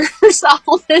pictures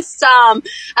all this time."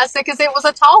 I said, "Because it was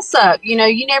a toss-up. You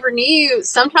never knew.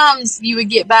 Sometimes you would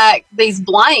get back these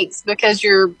blanks because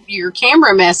your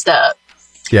camera messed up."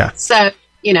 Yeah. So,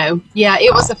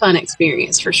 it was a fun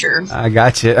experience for sure. I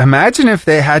got you. Imagine if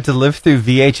they had to live through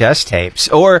VHS tapes,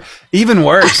 or even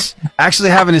worse,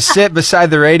 actually having to sit beside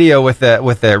the radio with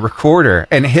a recorder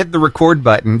and hit the record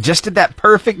button just at that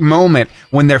perfect moment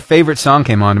when their favorite song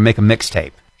came on to make a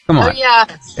mixtape. Come on. Oh,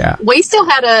 yeah. We still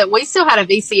had a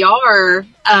VCR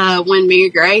when Mary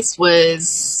Grace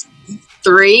was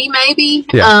 3, maybe.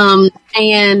 Yeah.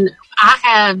 And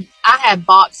I had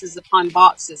boxes upon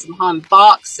boxes upon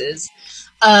boxes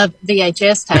of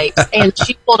VHS tapes. And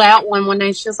she pulled out one day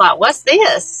and she was like, "What's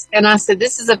this?" And I said,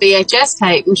 "This is a VHS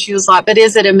tape." And she was like, "But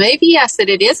is it a movie?" I said,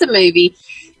 "It is a movie."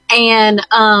 And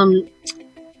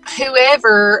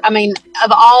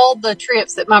of all the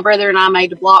trips that my brother and I made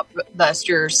to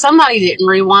Blockbuster, somebody didn't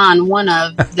rewind one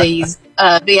of these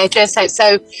VHS tapes.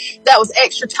 So that was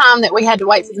extra time that we had to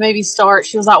wait for the movie to start.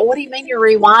 She was like, "What do you mean you're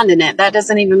rewinding it? That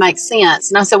doesn't even make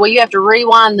sense." And I said, "Well, you have to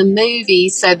rewind the movie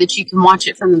so that you can watch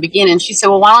it from the beginning." She said,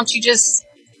 "Well, why don't you just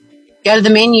go to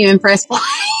the menu and press play?"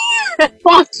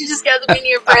 Why don't you just go to the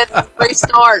menu and press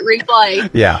restart, replay?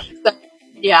 Yeah. So,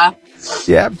 yeah.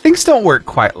 Yeah, things don't work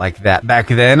quite like that back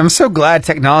then. I'm so glad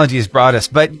technology has brought us.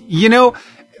 But,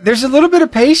 there's a little bit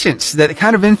of patience that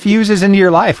kind of infuses into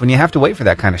your life when you have to wait for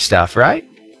that kind of stuff, right?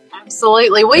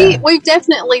 Absolutely. We've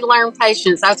definitely learned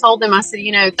patience. I told them, I said,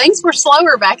 things were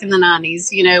slower back in the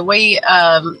 90s.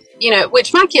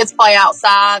 Which my kids play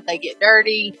outside, they get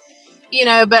dirty,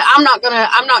 but I'm not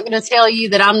gonna tell you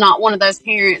that I'm not one of those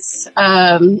parents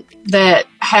that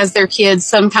has their kids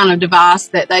some kind of device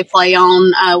that they play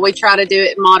on. We try to do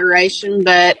it in moderation,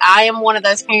 but I am one of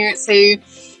those parents who,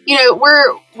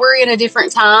 we're in a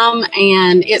different time,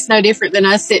 and it's no different than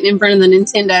us sitting in front of the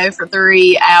Nintendo for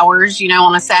 3 hours,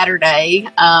 on a Saturday,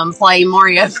 playing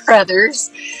Mario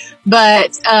Brothers.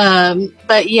 But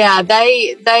yeah,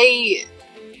 they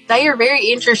are very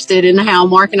interested in how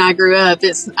Mark and I grew up.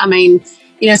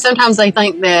 Sometimes they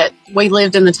think that we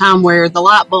lived in the time where the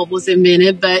light bulb was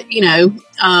invented, but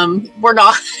we're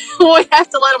not. We have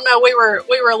to let them know we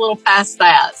were a little past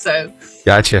that. So.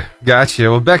 Gotcha.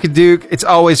 Well, Becca Duke, it's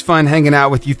always fun hanging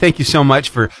out with you. Thank you so much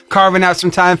for carving out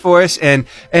some time for us. And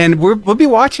we'll be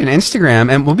watching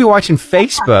Instagram and we'll be watching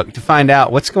Facebook to find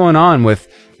out what's going on with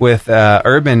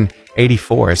Urban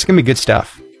 84. It's going to be good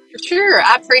stuff. Sure.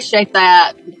 I appreciate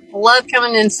that. Love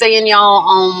coming and seeing y'all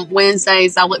on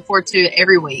Wednesdays. I look forward to it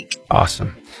every week.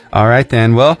 Awesome. All right,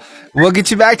 then. Well, we'll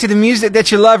get you back to the music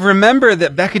that you love. Remember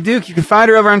that Becca Duke, you can find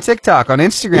her over on TikTok, on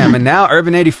Instagram, and now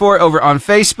Urban84 over on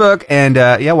Facebook. And,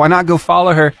 why not go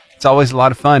follow her? It's always a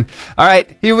lot of fun. All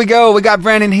right, here we go. We got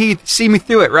Brandon Heath. See Me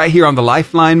Through It right here on the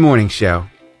Lifeline Morning Show.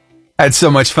 I had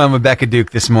so much fun with Becca Duke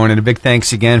this morning. A big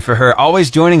thanks again for her always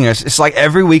joining us. It's like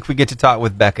every week we get to talk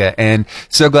with Becca, and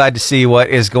so glad to see what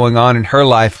is going on in her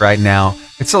life right now.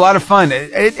 It's a lot of fun.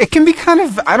 It can be kind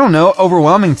of,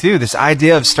 overwhelming too, this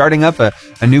idea of starting up a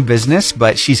new business,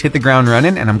 but she's hit the ground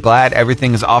running, and I'm glad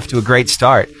everything is off to a great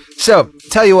start. So,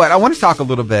 tell you what, I want to talk a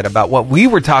little bit about what we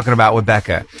were talking about with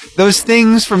Becca. Those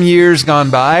things from years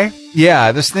gone by.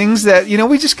 Yeah, those things that,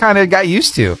 we just kind of got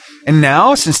used to. And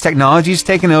now, since technology's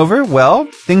taken over, well,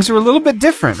 things are a little bit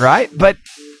different, right? But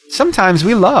sometimes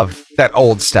we love that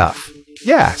old stuff.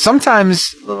 Yeah,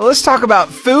 sometimes, let's talk about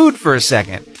food for a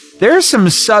second. There are some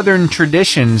Southern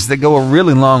traditions that go a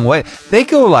really long way. They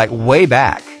go like way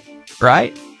back,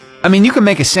 right? I mean, you can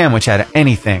make a sandwich out of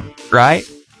anything, right?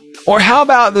 Or how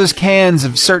about those cans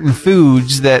of certain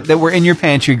foods that were in your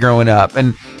pantry growing up?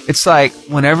 And it's like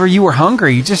whenever you were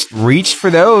hungry, you just reached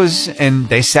for those and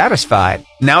they satisfied.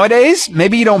 Nowadays,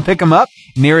 maybe you don't pick them up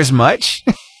near as much,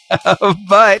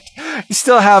 but you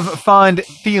still have fond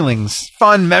feelings,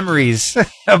 fond memories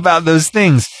about those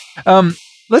things.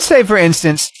 Let's say, for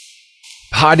instance,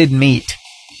 potted meat.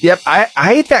 Yep, I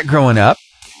ate that growing up.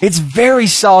 It's very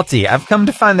salty. I've come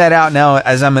to find that out now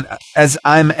as I'm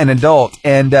an adult.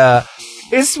 And,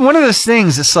 it's one of those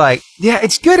things. It's like, yeah,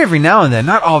 it's good every now and then,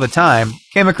 not all the time.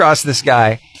 Came across this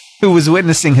guy who was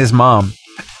witnessing his mom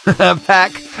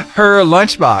pack her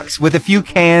lunchbox with a few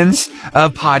cans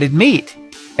of potted meat.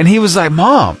 And he was like,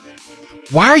 Mom,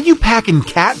 why are you packing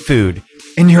cat food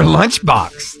in your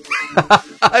lunchbox?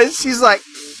 She's like,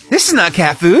 this is not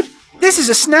cat food. This is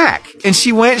a snack. And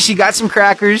she got some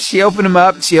crackers. She opened them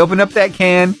up. She opened up that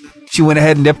can. She went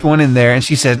ahead and dipped one in there and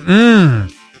she said,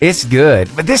 it's good.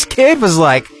 But this kid was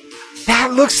like,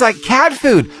 that looks like cat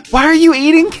food. Why are you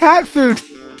eating cat food?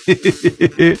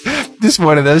 Just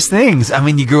one of those things. I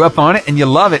mean, you grew up on it and you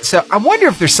love it. So I wonder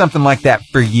if there's something like that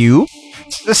for you.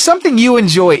 There's something you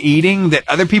enjoy eating that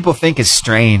other people think is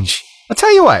strange. I'll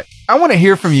tell you what, I want to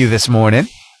hear from you this morning.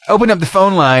 Open up the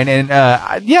phone line and,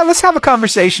 let's have a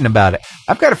conversation about it.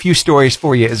 I've got a few stories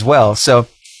for you as well. So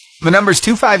the number is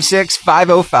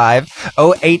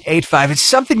 256-505-0885. It's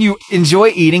something you enjoy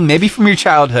eating, maybe from your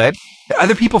childhood, that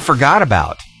other people forgot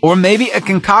about. Or maybe a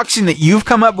concoction that you've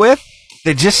come up with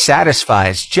that just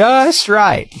satisfies just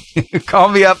right. Call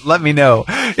me up. Let me know.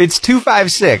 It's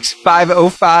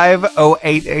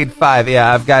 256-505-0885.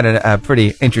 Yeah, I've got a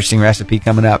pretty interesting recipe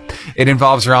coming up. It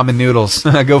involves ramen noodles.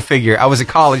 Go figure. I was a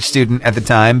college student at the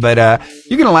time, but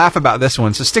you're going to laugh about this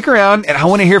one. So stick around, and I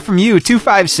want to hear from you.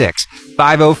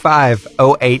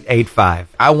 256-505-0885.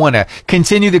 I want to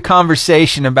continue the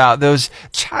conversation about those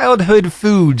childhood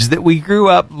foods that we grew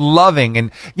up loving.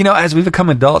 And, as we become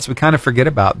adults, we kind of forget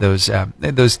about those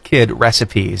kid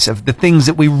recipes of the things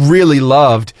that we really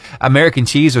loved. American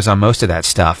cheese was on most of that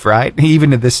stuff, right? Even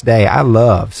to this day, I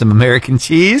love some American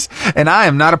cheese, and I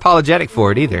am not apologetic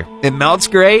for it either. It melts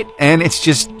great, and it's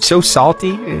just so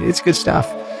salty. It's good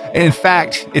stuff. And in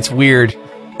fact, it's weird.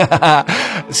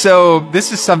 So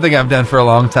this is something I've done for a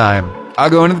long time. I'll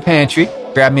go into the pantry,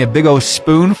 grab me a big old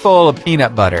spoonful of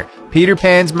peanut butter, Peter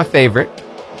Pan's my favorite.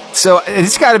 So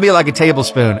it's got to be like a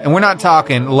tablespoon. And we're not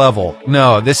talking level.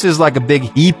 No, this is like a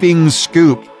big heaping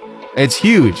scoop. It's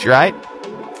huge, right?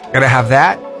 Gotta have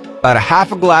that, about a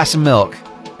half a glass of milk,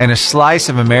 and a slice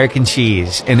of American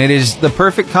cheese. And it is the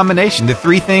perfect combination. The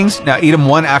three things, now eat them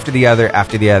one after the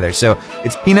other. So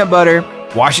it's peanut butter,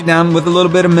 wash it down with a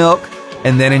little bit of milk,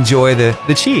 and then enjoy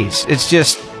the cheese. It's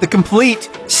just the complete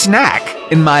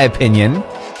snack, in my opinion.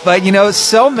 But, you know,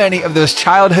 so many of those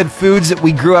childhood foods that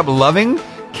we grew up loving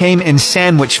came in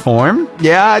sandwich form.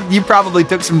 Yeah, you probably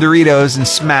took some Doritos and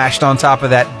smashed on top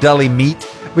of that deli meat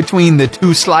between the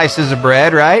two slices of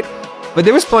bread, right? But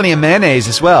there was plenty of mayonnaise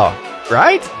as well,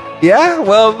 right? Yeah,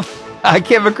 well, I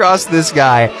came across this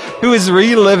guy who is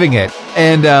reliving it.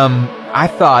 And I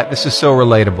thought this was so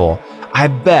relatable. I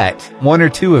bet one or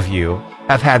two of you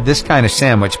have had this kind of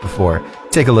sandwich before.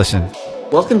 Take a listen.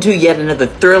 Welcome to yet another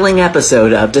thrilling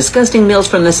episode of Disgusting Meals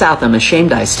from the South I'm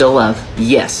Ashamed I Still Love.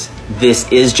 Yes,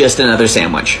 this is just another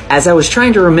sandwich. As I was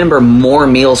trying to remember more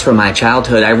meals from my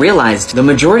childhood, I realized the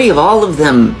majority of all of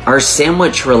them are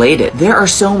sandwich related. There are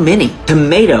so many.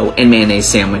 Tomato and mayonnaise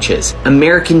sandwiches,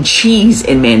 American cheese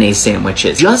and mayonnaise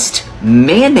sandwiches, just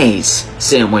mayonnaise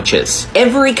sandwiches.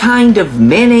 Every kind of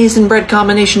mayonnaise and bread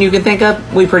combination you can think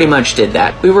of, we pretty much did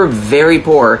that. We were very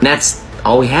poor, and that's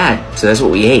all we had, so that's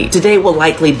what we ate. Today will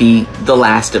likely be the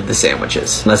last of the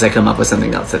sandwiches, unless I come up with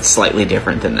something else that's slightly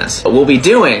different than this. But we'll be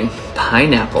doing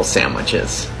pineapple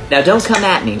sandwiches. Now don't come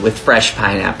at me with fresh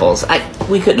pineapples.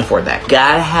 We couldn't afford that.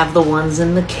 Gotta have the ones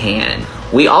in the can.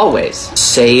 We always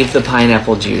save the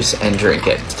pineapple juice and drink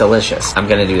it. It's delicious. I'm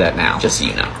gonna do that now, just so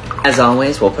you know. As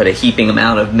always, we'll put a heaping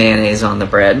amount of mayonnaise on the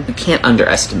bread. You can't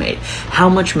underestimate how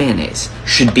much mayonnaise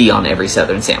should be on every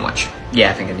Southern sandwich. Yeah,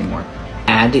 I think I need more.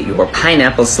 Add your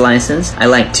pineapple slices. I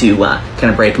like to kind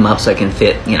of break them up so I can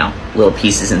fit, little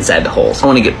pieces inside the holes. I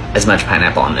want to get as much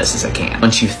pineapple on this as I can.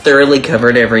 Once you've thoroughly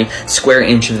covered every square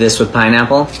inch of this with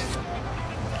pineapple,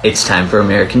 it's time for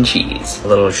American cheese. A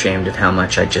little ashamed of how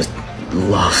much I just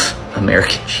love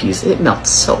American cheese. It melts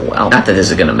so well. Not that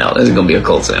this is going to melt. This is going to be a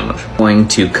cold sandwich. I'm going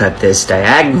to cut this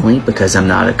diagonally because I'm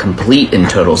not a complete and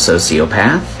total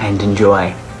sociopath. And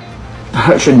enjoy.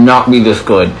 It should not be this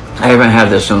good. I haven't had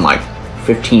this in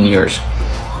 15 years.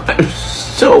 It's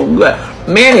so good.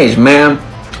 Mayonnaise, man.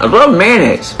 I love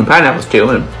mayonnaise. And pineapples too,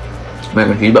 and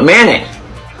American cheese, but mayonnaise.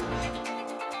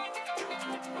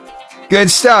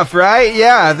 Good stuff, right?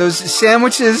 Yeah, those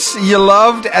sandwiches you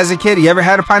loved as a kid. You ever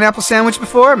had a pineapple sandwich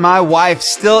before? My wife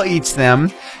still eats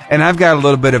them, and I've got a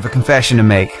little bit of a confession to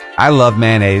make. I love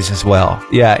mayonnaise as well.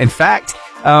 Yeah, in fact,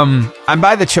 I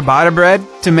buy the ciabatta bread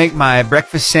to make my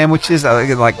breakfast sandwiches. I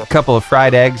get a couple of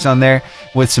fried eggs on there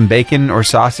with some bacon or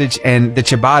sausage. And the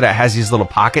ciabatta has these little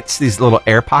pockets, these little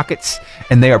air pockets,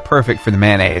 and they are perfect for the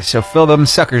mayonnaise. So fill them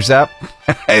suckers up,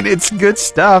 and it's good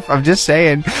stuff. I'm just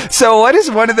saying. So what is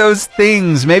one of those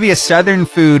things, maybe a Southern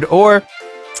food or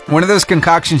one of those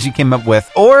concoctions you came up with,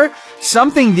 or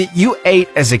something that you ate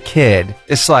as a kid?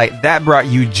 It's like that brought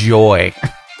you joy.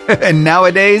 And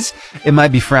nowadays, it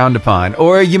might be frowned upon,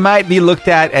 or you might be looked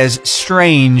at as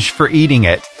strange for eating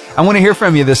it. I want to hear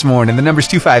from you this morning. The number's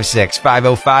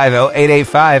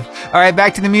 256-505-0885. All right,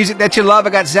 back to the music that you love. I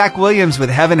got Zach Williams with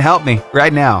Heaven Help Me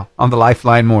right now on the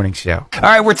Lifeline Morning Show. All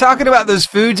right, we're talking about those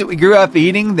foods that we grew up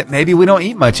eating that maybe we don't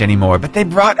eat much anymore, but they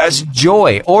brought us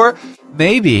joy. Or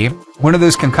maybe one of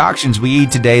those concoctions we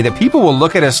eat today that people will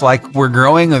look at us like we're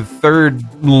growing a third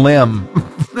limb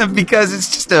because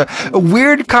it's just a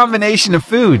weird combination of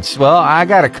foods. Well, I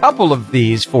got a couple of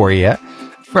these for you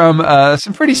from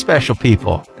some pretty special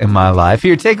people in my life.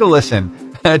 Here, take a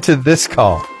listen to this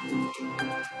call.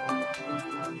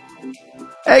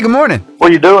 Hey, good morning. What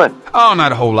are you doing? Oh,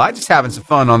 not a whole lot. Just having some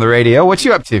fun on the radio. What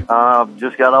you up to?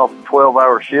 Just got off a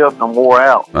 12-hour shift. I'm wore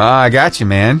out. I got you,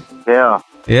 man. Yeah.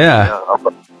 I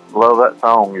love that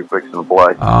song you're fixing to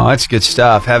play. Oh, that's good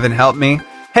stuff. Heaven Help Me.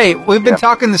 Hey, we've been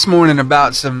talking this morning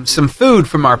about some food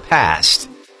from our past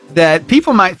that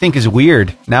people might think is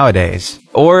weird nowadays,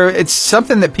 or it's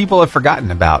something that people have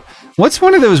forgotten about. What's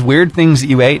one of those weird things that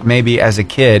you ate maybe as a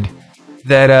kid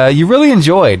that you really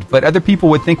enjoyed, but other people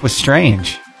would think was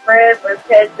strange? Bread with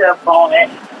ketchup on it.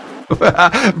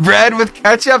 Bread with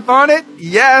ketchup on it?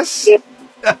 Yes.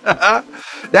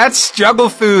 That's struggle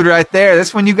food right there.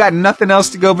 That's when you got nothing else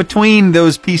to go between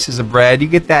those pieces of bread. You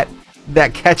get that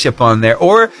ketchup on there.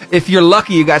 Or if you're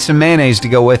lucky, you got some mayonnaise to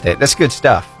go with it. That's good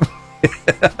stuff.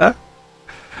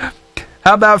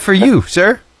 How about for you,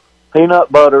 sir?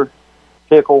 Peanut butter,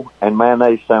 pickle, and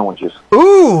mayonnaise sandwiches.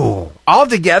 Ooh, all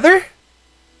together?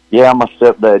 Yeah, my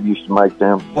stepdad used to make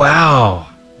them. Wow.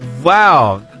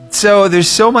 So there's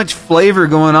so much flavor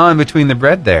going on between the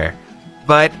bread there.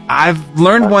 but I've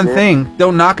learned one thing.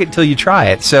 Don't knock it till you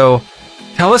try it. So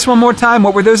tell us one more time,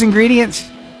 what were those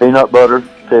ingredients? Peanut butter,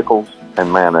 pickles,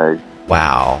 and mayonnaise.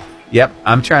 Wow. Yep,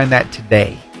 I'm trying that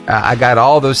today. I got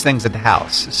all those things at the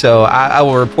house. So I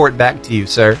will report back to you,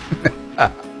 sir.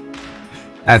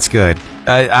 That's good.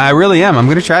 I really am. I'm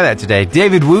going to try that today.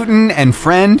 David Wooten and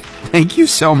friend, thank you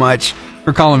so much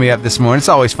for calling me up this morning. It's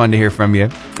always fun to hear from you.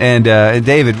 And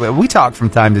David, we talk from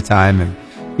time to time, and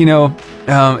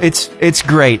it's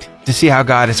great to see how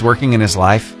God is working in his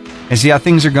life and see how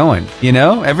things are going.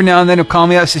 Every now and then he'll call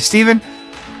me up and say, Stephen,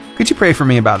 could you pray for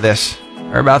me about this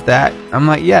or about that? I'm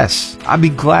like, yes, I'd be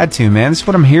glad to, man. That's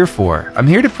what I'm here for. I'm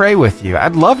here to pray with you.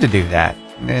 I'd love to do that.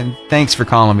 And thanks for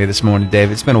calling me this morning,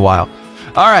 David. It's been a while.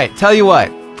 All right, tell you what,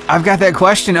 I've got that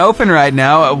question open right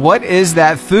now. What is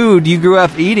that food you grew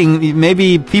up eating?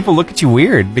 Maybe people look at you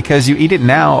weird because you eat it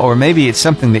now, or maybe it's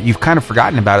something that you've kind of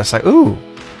forgotten about. It's like, ooh,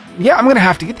 yeah, I'm going to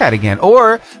have to get that again.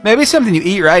 Or maybe it's something you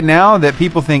eat right now that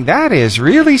people think that is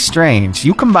really strange.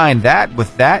 You combine that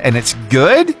with that and it's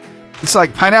good. It's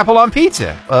like pineapple on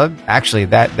pizza. Well, actually,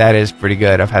 that is pretty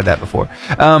good. I've had that before.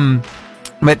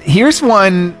 But here's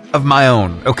one of my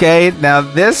own, okay? Now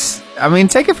this,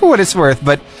 take it for what it's worth,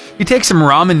 but you take some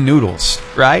ramen noodles,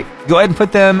 right? Go ahead and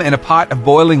put them in a pot of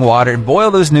boiling water and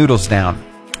boil those noodles down.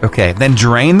 Okay, then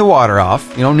drain the water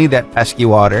off. You don't need that pesky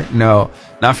water. No,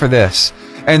 not for this.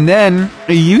 And then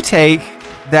you take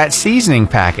that seasoning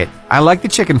packet. I like the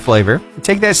chicken flavor.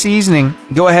 Take that seasoning,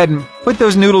 go ahead and put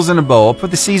those noodles in a bowl,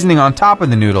 put the seasoning on top of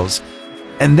the noodles,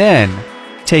 and then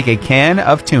take a can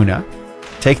of tuna,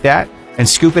 take that, and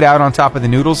scoop it out on top of the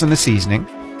noodles and the seasoning,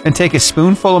 and take a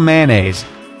spoonful of mayonnaise,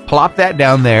 plop that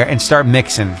down there, and start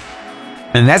mixing.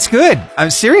 And that's good.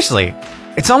 Seriously.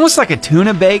 It's almost like a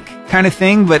tuna bake kind of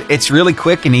thing, but it's really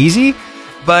quick and easy.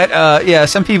 But, yeah,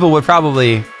 some people would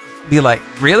probably be like,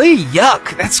 really?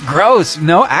 Yuck, that's gross.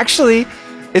 No, actually,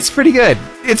 it's pretty good.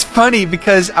 It's funny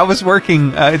because I was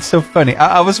working, it's so funny.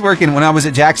 I was working when I was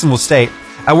at Jacksonville State.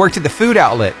 I worked at the food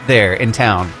outlet there in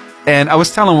town. And I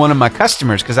was telling one of my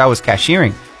customers, because I was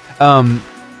cashiering,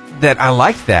 that I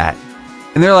liked that.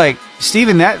 And they're like,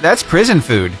 Stephen, that's prison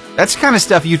food. That's the kind of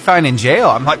stuff you'd find in jail.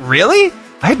 I'm like, really?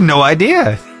 I had no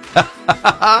idea.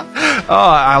 Oh,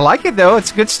 I like it, though.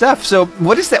 It's good stuff. So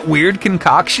what is that weird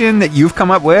concoction that you've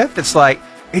come up with? It's like,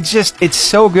 it's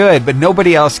so good, but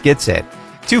nobody else gets it.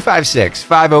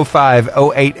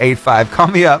 256-505-0885. Call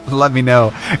me up and let me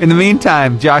know. In the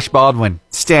meantime, Josh Baldwin,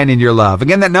 stand in your love.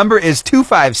 Again, that number is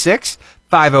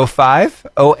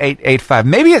 256-505-0885.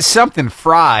 Maybe it's something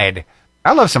fried.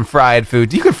 I love some fried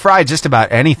food. You could fry just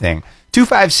about anything.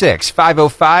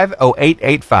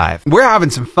 256-505-0885. We're having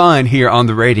some fun here on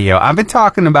the radio. I've been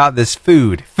talking about this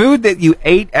food that you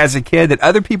ate as a kid that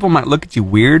other people might look at you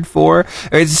weird for.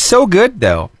 It's so good,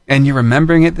 though. And you're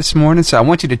remembering it this morning, so I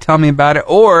want you to tell me about it.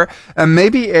 Or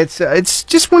maybe it's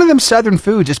just one of them Southern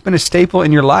foods. It's been a staple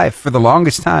in your life for the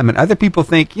longest time, and other people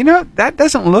think, that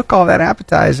doesn't look all that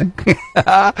appetizing.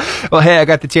 Well, hey, I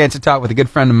got the chance to talk with a good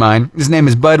friend of mine. His name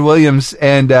is Bud Williams,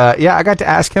 and I got to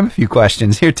ask him a few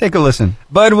questions. Here, take a listen.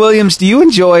 Bud Williams, do you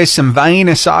enjoy some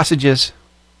Vienna sausages?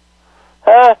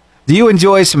 Huh? Do you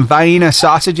enjoy some Vienna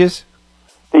sausages?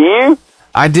 Do you?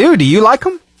 I do. Do you like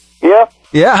them? Yeah.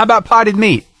 Yeah, how about potted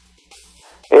meat?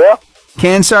 Yeah.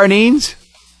 Canned sardines?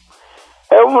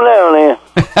 Every now and then.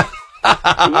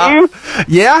 You?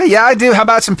 Yeah, I do. How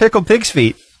about some pickled pig's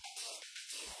feet?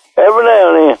 Every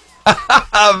now and then.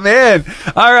 Oh, man.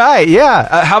 All right,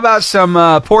 yeah. How about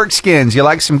some pork skins? You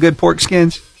like some good pork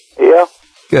skins? Yeah.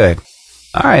 Good.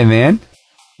 All right, man.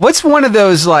 What's one of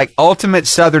those, ultimate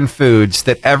Southern foods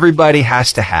that everybody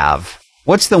has to have?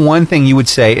 What's the one thing you would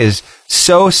say is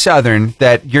so Southern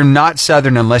that you're not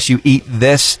Southern unless you eat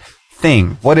this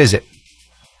thing? What is it?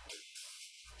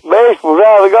 Vegetables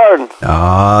out of the garden.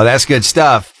 Oh, that's good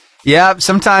stuff. Yeah,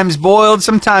 sometimes boiled,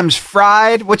 sometimes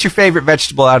fried. What's your favorite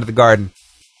vegetable out of the garden?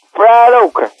 Fried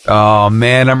okra. Oh,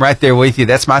 man, I'm right there with you.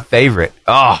 That's my favorite.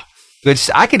 Oh, good.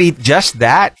 I could eat just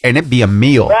that, and it'd be a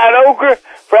meal. Fried okra,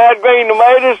 fried green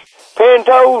tomatoes,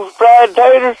 pintos, fried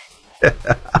taters. You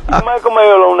make a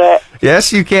meal on that.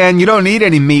 Yes, you can. You don't need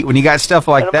any meat when you got stuff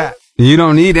like that. You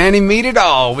don't need any meat at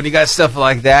all when you got stuff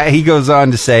like that. He goes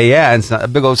on to say, yeah, and a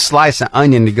big old slice of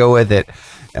onion to go with it.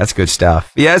 That's good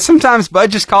stuff. Yeah, sometimes Bud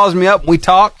just calls me up, we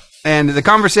talk, and the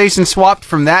conversation swapped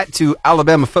from that to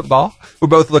Alabama football. We're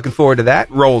both looking forward to that.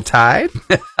 Roll Tide.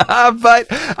 But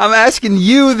I'm asking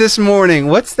you this morning,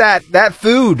 what's that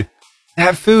food?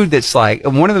 That food that's like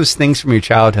one of those things from your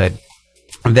childhood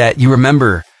that you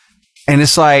remember. And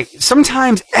it's like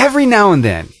sometimes every now and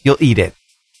then you'll eat it.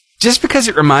 just because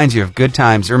it reminds you of good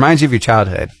times, it reminds you of your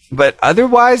childhood. But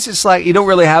otherwise, it's like you don't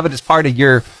really have it as part of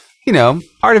your,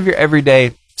 part of your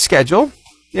everyday schedule.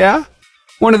 Yeah.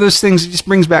 One of those things that just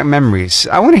brings back memories.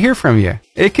 I want to hear from you.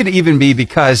 It could even be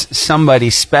because somebody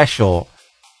special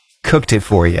cooked it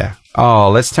for you.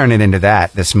 Oh, let's turn it into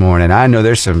that this morning. I know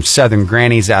there's some Southern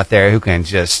grannies out there who can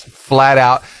just flat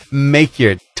out make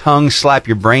your tongue slap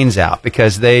your brains out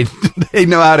because they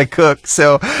know how to cook.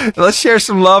 So let's share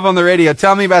some love on the radio.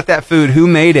 Tell me about that food. Who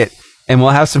made it? And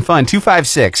we'll have some fun.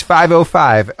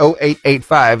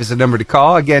 256-505-0885 is the number to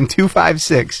call. Again,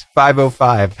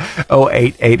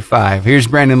 256-505-0885. Here's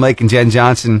Brandon Lake and Jen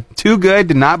Johnson. Too good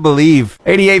to not believe.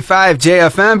 88.5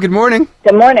 JFM. Good morning.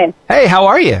 Good morning. Hey, how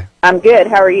are you? I'm good.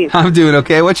 How are you? I'm doing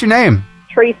okay. What's your name?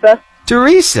 Teresa.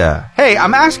 Hey,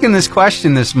 I'm asking this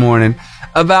question this morning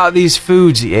about these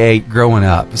foods you ate growing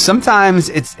up. Sometimes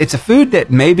it's a food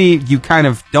that maybe you kind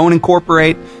of don't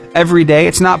incorporate every day.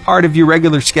 It's not part of your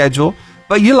regular schedule,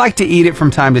 but you like to eat it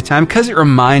from time to time because it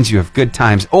reminds you of good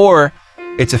times, or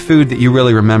it's a food that you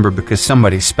really remember because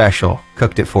somebody special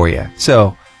cooked it for you.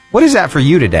 So, what is that for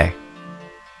you today?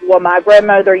 Well, my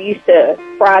grandmother used to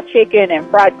fry chicken and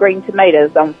fried green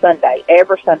tomatoes on Sunday,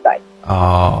 every Sunday.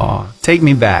 Oh, take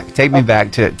me back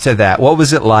to that. What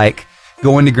was it like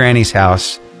going to Granny's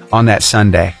house on that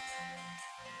Sunday?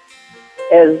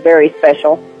 It was very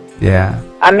special. Yeah.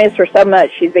 I miss her so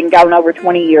much. She's been gone over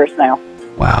 20 years now.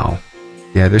 Wow.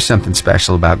 Yeah, there's something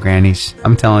special about grannies.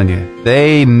 I'm telling you.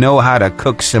 They know how to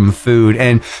cook some food,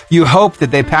 and you hope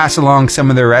that they pass along some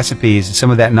of their recipes and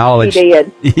some of that knowledge. She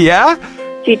did. Yeah?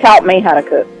 She taught me how to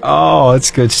cook. Oh,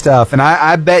 it's good stuff. And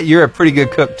I bet you're a pretty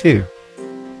good cook, too.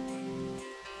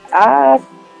 I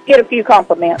get a few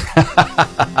compliments.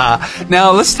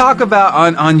 Now, let's talk about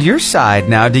on your side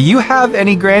now. Do you have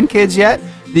any grandkids yet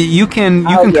that you can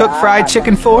cook fried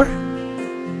chicken for?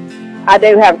 I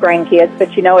do have grandkids, but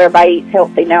everybody eats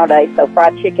healthy nowadays, so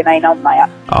fried chicken ain't on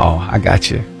that. Oh, I got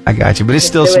you. But it's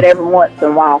still do it every once in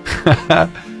a while.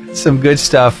 Some good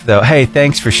stuff, though. Hey,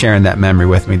 thanks for sharing that memory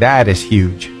with me. That is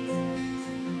huge.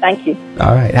 Thank you.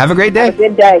 All right. Have a great day. Have a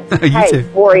good day. You too.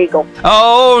 War Eagle.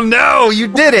 Oh, no. You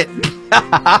did it.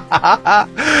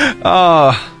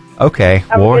 Oh, okay.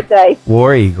 Have a good day.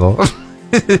 War Eagle.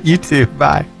 You too.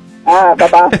 Bye.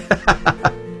 Bye-bye.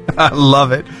 I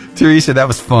love it. Teresa, that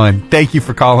was fun. Thank you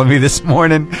for calling me this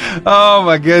morning. Oh,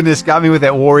 my goodness. Got me with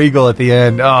that War Eagle at the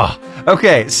end. Oh,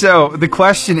 okay. So the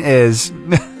question is,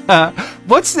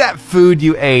 what's that food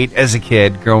you ate as a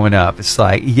kid growing up? It's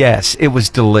like, yes, it was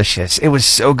delicious. It was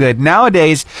so good.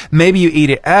 Nowadays, maybe you eat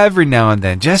it every now and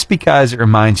then just because it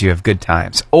reminds you of good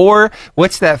times. Or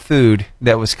what's that food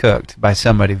that was cooked by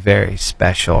somebody very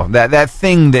special? That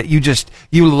thing that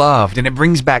you loved and it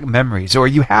brings back memories. Or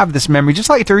you have this memory, just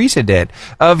like Teresa did,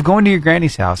 of going to your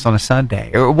granny's house on a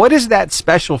Sunday. Or what is that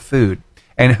special food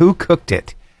and who cooked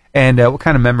it? And what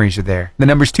kind of memories are there? The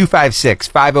number's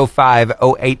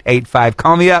 256-505-0885.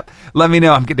 Call me up. Let me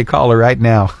know. I'm getting a caller right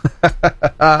now.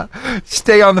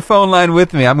 Stay on the phone line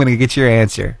with me. I'm going to get your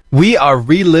answer. We are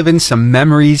reliving some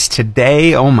memories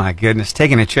today. Oh, my goodness.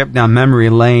 Taking a trip down memory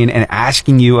lane and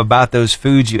asking you about those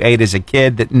foods you ate as a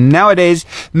kid that nowadays,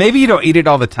 maybe you don't eat it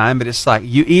all the time, but it's like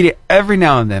you eat it every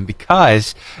now and then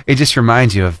because it just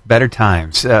reminds you of better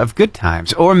times, of good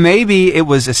times. Or maybe it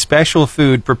was a special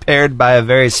food prepared by a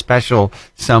very special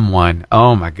someone.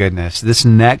 Oh, my goodness. This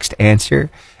next answer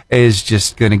is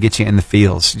just going to get you in the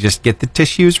feels. Just get the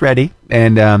tissues ready.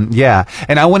 And, yeah.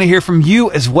 And I want to hear from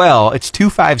you as well. It's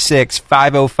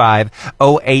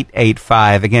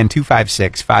 256-505-0885. Again,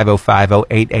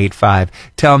 256-505-0885.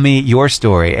 Tell me your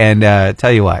story. And,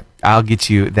 tell you what, I'll get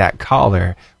you that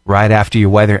caller right after your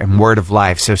weather and word of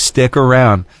life. So stick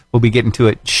around. We'll be getting to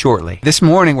it shortly. This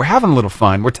morning, we're having a little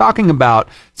fun. We're talking about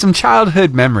some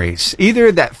childhood memories.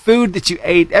 Either that food that you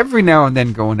ate every now and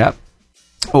then growing up,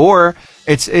 or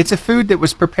it's a food that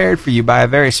was prepared for you by a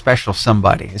very special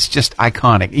somebody. It's just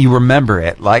iconic. You remember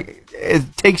it. Like,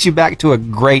 it takes you back to a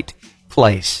great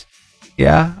place.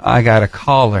 Yeah, I got a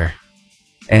caller.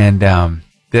 And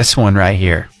this one right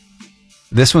here.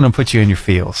 This one will put you in your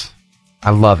feels. I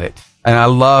love it. And I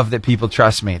love that people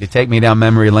trust me to take me down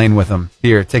memory lane with them.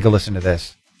 Here, take a listen to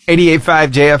this.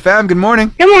 88.5 JFM, good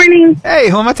morning. Good morning. Hey,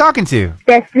 who am I talking to?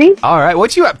 Destiny. All right,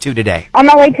 what you up to today? On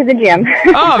my way to the gym.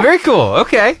 Oh, very cool.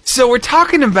 Okay. So we're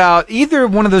talking about either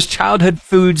one of those childhood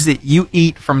foods that you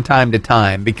eat from time to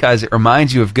time because it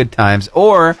reminds you of good times,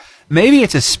 or maybe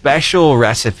it's a special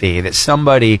recipe that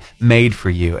somebody made for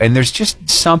you, and there's just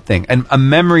something, a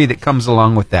memory that comes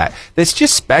along with that that's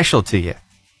just special to you.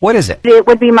 What is it? It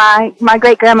would be my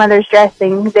great-grandmother's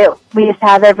dressing that we used to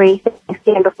have every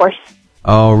Thanksgiving before.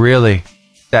 Oh, really?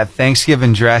 that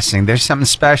Thanksgiving dressing. There's something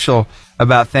special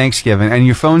about Thanksgiving. And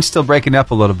your phone's still breaking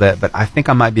up a little bit, but I think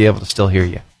I might be able to still hear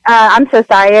you. I'm so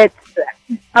sorry.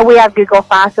 We have Google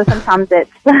Fi, so sometimes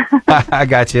it's... I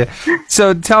got you.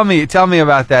 So tell me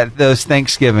about that. Those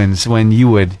Thanksgivings when you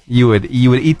would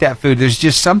eat that food. There's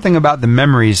just something about the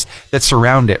memories that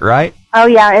surround it, right? Oh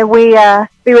yeah, and we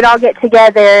would all get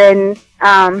together, and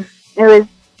it was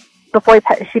before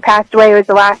she passed away. It was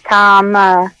the last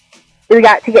time we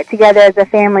got to get together as a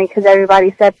family because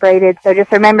everybody separated. So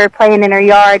just remember playing in her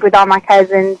yard with all my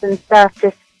cousins and stuff.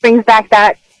 Just brings back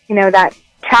that that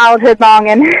childhood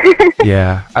longing.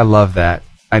 Yeah, I love that.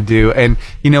 I do. And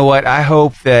you know what? I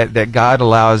hope that God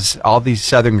allows all these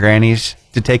Southern grannies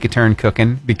to take a turn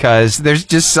cooking, because there's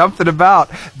just something about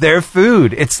their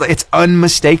food. It's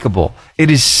unmistakable.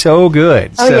 It is so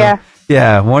good. Oh, yeah.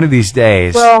 Yeah, one of these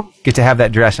days, get to have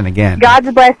that dressing again.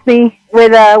 God's blessed me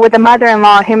with a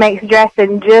mother-in-law who makes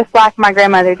dressing just like my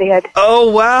grandmother did.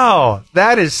 Oh, wow.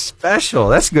 That is special.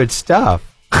 That's good stuff.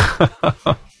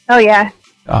 Oh, yeah.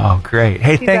 Oh, great.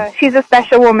 Hey, she's a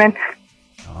special woman.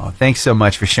 Oh, thanks so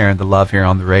much for sharing the love here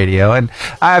on the radio. And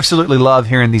I absolutely love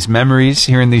hearing these memories,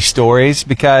 hearing these stories,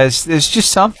 because there's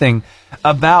just something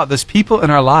about those people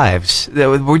in our lives that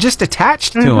we're just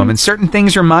attached to them, and certain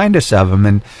things remind us of them.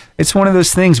 And it's one of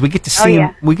those things we get to see.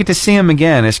 We get to see them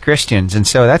again as Christians, and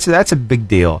so that's a big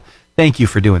deal. Thank you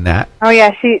for doing that. Oh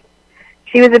yeah, she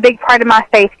was a big part of my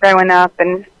faith growing up,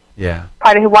 and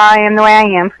part of why I am the way I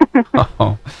am.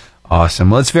 Oh. Awesome.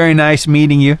 Well, it's very nice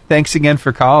meeting you. Thanks again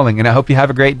for calling, and I hope you have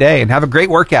a great day and have a great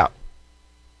workout.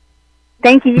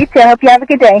 Thank you. You too. I hope you have a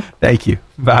good day. Thank you.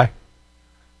 Bye.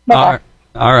 Bye-bye.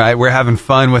 All right. We're having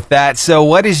fun with that. So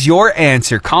what is your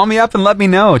answer? Call me up and let me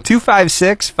know.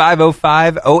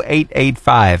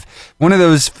 256-505-0885. One of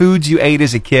those foods you ate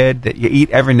as a kid that you eat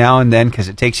every now and then because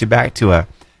it takes you back to a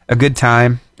good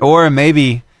time, or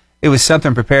maybe it was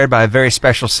something prepared by a very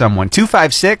special someone.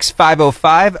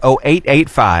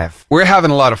 256-505-0885. We're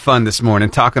having a lot of fun this morning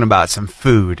talking about some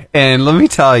food. And let me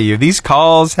tell you, these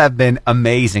calls have been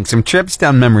amazing. Some trips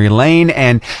down memory lane.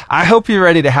 And I hope you're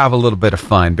ready to have a little bit of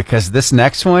fun, because this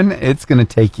next one, it's going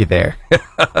to take you there.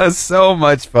 So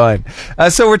much fun.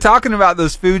 So we're talking about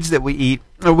those foods that we eat.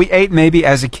 We ate maybe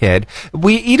as a kid.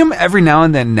 We eat them every now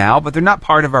and then now, but they're not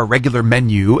part of our regular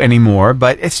menu anymore.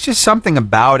 But it's just something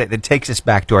about it that takes us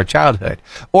back to our childhood.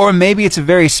 Or maybe it's a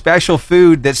very special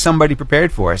food that somebody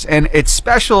prepared for us. And it's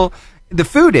special, the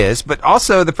food is, but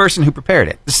also the person who prepared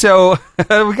it. So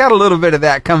we got a little bit of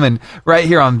that coming right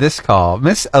here on this call.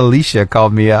 Miss Alicia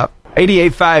called me up.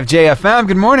 88.5 JFM,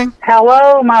 good morning.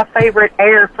 Hello, my favorite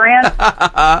air friend.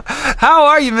 How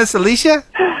are you, Miss Alicia?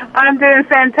 I'm doing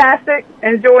fantastic.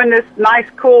 Enjoying this nice,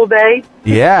 cool day.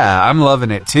 Yeah, I'm loving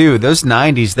it too. Those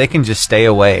 90s, they can just stay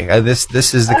away.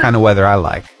 This is the kind of weather I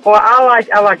like. Well,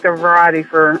 I like the variety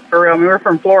for real. I mean, we're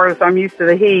from Florida, so I'm used to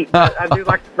the heat. But I do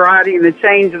like the variety and the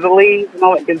change of the leaves and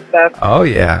all that good stuff. Oh,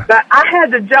 yeah. But I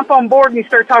had to jump on board when you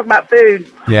started talking about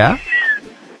food. Yeah?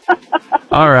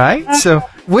 All right. So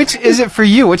which is it for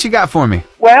you? What you got for me?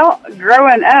 Well,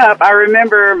 growing up, I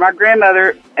remember my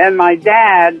grandmother and my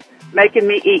dad making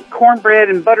me eat cornbread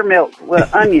and buttermilk with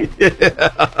onions.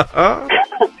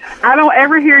 I don't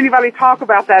ever hear anybody talk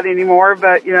about that anymore,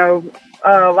 but,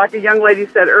 like a young lady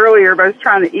said earlier, I was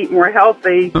trying to eat more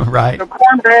healthy. Right. So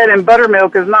cornbread and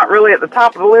buttermilk is not really at the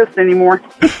top of the list anymore.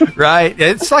 Right.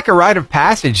 It's like a rite of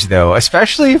passage, though,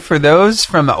 especially for those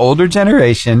from the older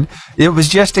generation. It was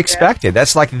just expected.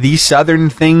 That's like the Southern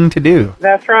thing to do.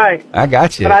 That's right. I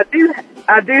got you. But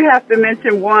I do have to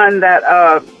mention one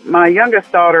that my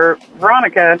youngest daughter,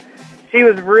 Veronica, she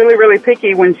was really, really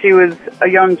picky when she was a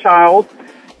young child.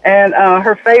 And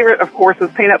her favorite, of course, was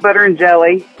peanut butter and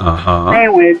jelly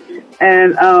sandwich.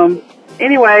 And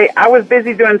anyway, I was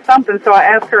busy doing something, so I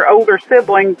asked her older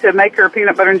sibling to make her a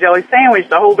peanut butter and jelly sandwich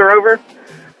to hold her over.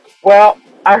 Well,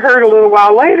 I heard a little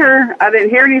while later, I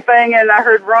didn't hear anything, and I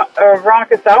heard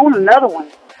Veronica say, "I want another one."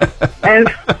 and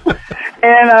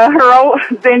her old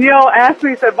Danielle asked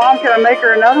me, said, "Mom, can I make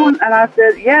her another one?" And I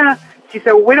said, "Yeah." She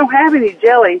said, "Well, we don't have any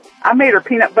jelly." I made her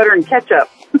peanut butter and ketchup.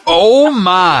 Oh,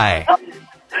 my.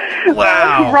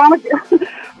 Wow.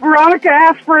 Veronica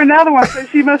asked for another one, so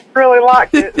she must have really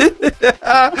liked it.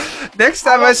 Next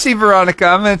time I see Veronica,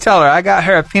 I'm going to tell her I got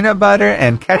her a peanut butter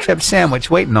and ketchup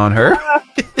sandwich waiting on her.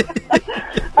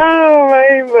 Oh,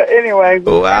 man. But anyway,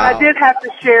 wow. I did have to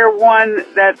share one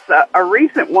that's a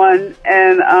recent one.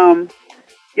 And,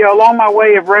 along my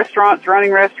way of restaurants,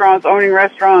 running restaurants, owning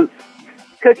restaurants,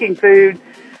 cooking food,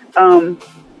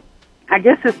 I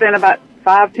guess it's been about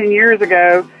 5-10 years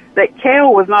ago, that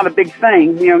kale was not a big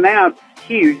thing. Now it's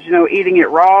huge, eating it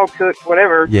raw, cooked,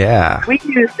 whatever. Yeah. We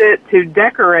used it to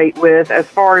decorate with as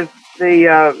far as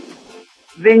the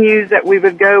venues that we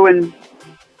would go and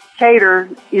cater,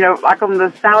 like on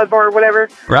the salad bar or whatever.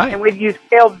 Right. And we'd use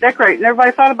kale to decorate, and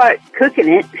everybody thought about cooking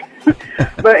it.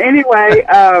 But anyway,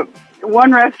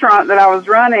 one restaurant that I was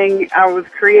running, I was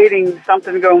creating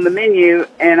something to go on the menu,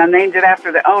 and I named it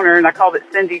after the owner, and I called it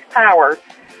Cindy's Power.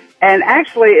 And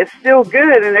actually, it's still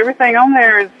good, and everything on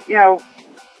there is,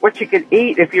 what you could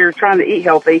eat if you're trying to eat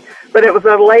healthy. But it was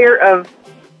a layer of,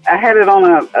 I had it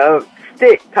on a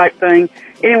stick type thing.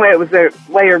 Anyway, it was a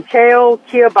layer of kale,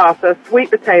 kielbasa, sweet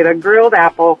potato, grilled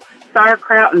apple,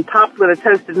 sauerkraut, and topped with a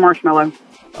toasted marshmallow.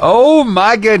 Oh,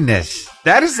 my goodness.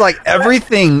 That is like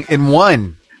everything in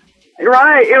one.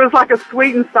 Right. It was like a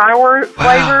sweet and sour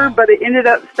flavor, but it ended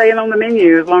up staying on the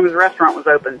menu as long as the restaurant was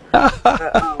open.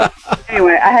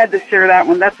 Anyway, I had to share that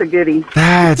one. That's a goodie.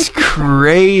 That's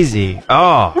crazy.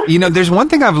 Oh, there's one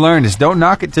thing I've learned is don't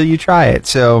knock it till you try it.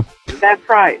 So that's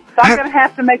right. So I'm going to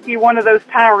have to make you one of those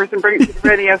towers and bring it to the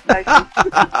radio station.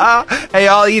 Hey,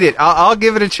 I'll eat it. I'll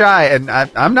give it a try. And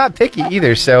I'm not picky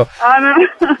either. So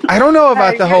I don't know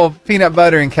about the whole peanut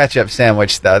butter and ketchup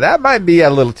sandwich, though. That might be a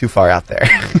little too far out there.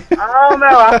 I don't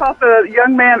know. I thought the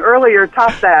young man earlier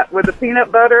topped that with the peanut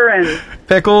butter and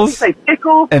pickles.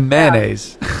 Pickles and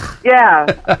mayonnaise. Yeah.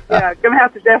 Gonna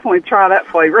have to definitely try that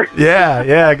flavor.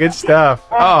 Yeah, good stuff.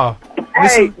 Oh,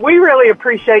 hey, we really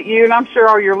appreciate you, and I'm sure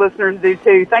all your listeners do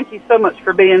too. Thank you so much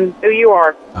for being who you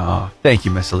are. Oh, thank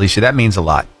you, Miss Alicia. That means a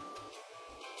lot.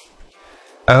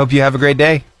 I hope you have a great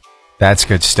day. That's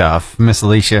good stuff, Miss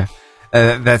Alicia.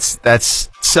 That's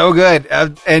so good.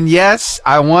 And yes,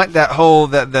 I want that whole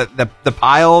the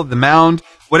pile, the mound,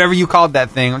 whatever you called that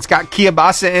thing. It's got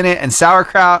kielbasa in it and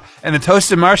sauerkraut and the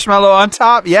toasted marshmallow on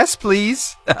top. Yes,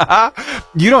 please.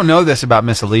 You don't know this about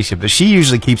Miss Alicia, but she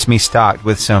usually keeps me stocked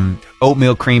with some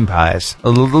oatmeal cream pies, a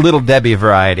little Debbie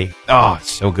variety. Oh, it's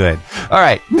so good. All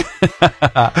right.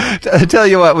 I tell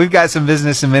you what, we've got some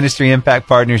business and ministry impact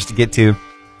partners to get to.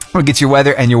 We'll get your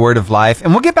weather and your word of life,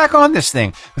 and we'll get back on this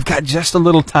thing. We've got just a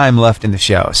little time left in the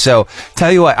show. So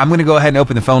tell you what, I'm going to go ahead and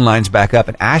open the phone lines back up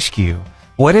and ask you,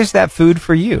 what is that food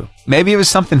for you? Maybe it was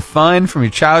something fun from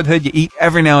your childhood you eat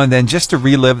every now and then just to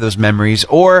relive those memories,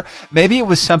 or maybe it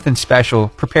was something special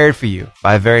prepared for you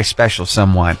by a very special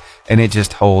someone, and it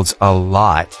just holds a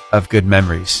lot of good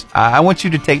memories. I want you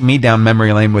to take me down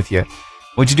memory lane with you.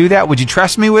 Would you do that? Would you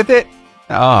trust me with it?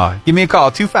 Oh, give me a call,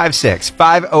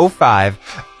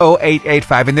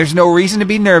 256-505-0885. And there's no reason to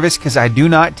be nervous because I do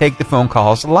not take the phone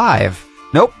calls live.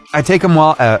 Nope, I take them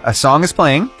while a song is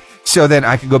playing, so then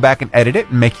I can go back and edit it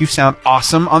and make you sound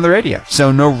awesome on the radio.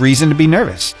 So no reason to be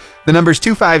nervous. The number is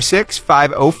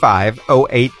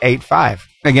 256-505-0885.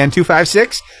 Again,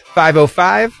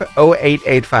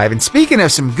 256-505-0885. And speaking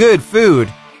of some good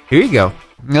food, here you go.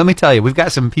 Let me tell you, we've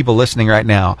got some people listening right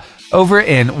now over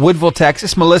in Woodville,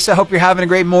 Texas. Melissa, hope you're having a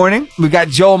great morning. We've got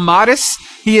Joel Modis.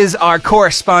 He is our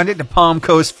correspondent to Palm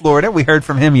Coast, Florida. We heard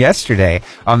from him yesterday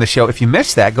on the show. If you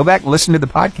missed that, go back and listen to the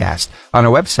podcast on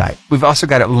our website. We've also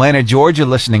got Atlanta, Georgia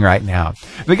listening right now.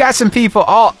 We got some people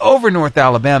all over North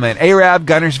Alabama in Arab,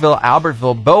 Gunnersville,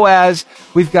 Albertville, Boaz.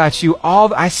 We've got you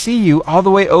all, I see you all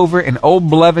the way over in Old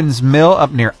Blevins Mill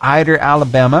up near Ider,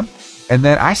 Alabama. And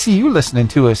then I see you listening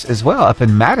to us as well up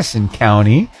in Madison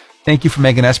County. Thank you for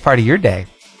making us part of your day.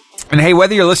 And hey,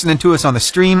 whether you're listening to us on the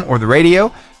stream or the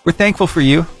radio, we're thankful for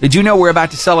you. Did you know we're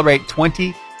about to celebrate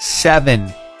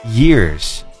 27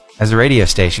 years as a radio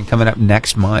station coming up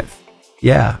next month?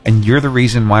 Yeah, and you're the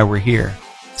reason why we're here.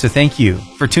 So thank you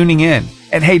for tuning in.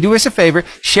 And hey, do us a favor,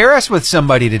 share us with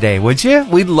somebody today, would you?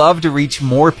 We'd love to reach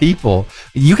more people.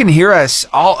 You can hear us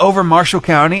all over Marshall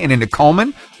County and into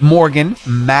Coleman, Morgan,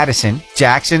 Madison,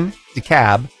 Jackson,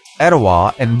 DeKalb,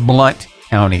 Etowah, and Blount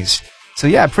counties. So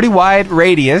yeah, pretty wide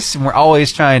radius, and we're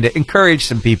always trying to encourage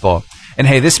some people. And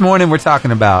hey, this morning we're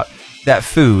talking about that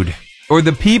food, or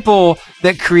the people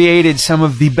that created some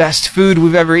of the best food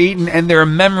we've ever eaten, and there are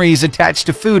memories attached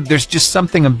to food. There's just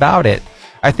something about it.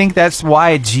 I think that's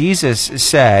why Jesus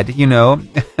said,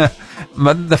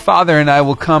 the Father and I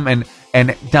will come and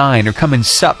dine or come and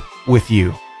sup with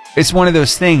you. It's one of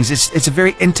those things. It's a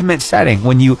very intimate setting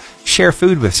when you share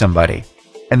food with somebody.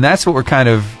 And that's what we're kind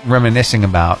of reminiscing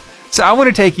about. So I want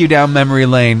to take you down memory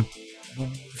lane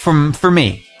for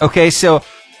me. Okay, so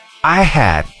I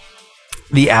had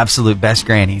the absolute best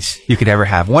grannies you could ever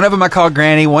have. One of them I called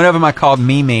Granny. One of them I called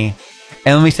Mimi.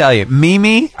 And let me tell you,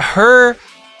 Mimi,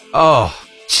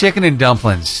 chicken and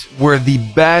dumplings were the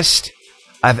best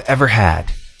I've ever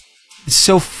had. It's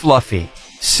so fluffy.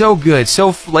 So good,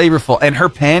 so flavorful. And her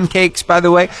pancakes, by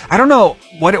the way, I don't know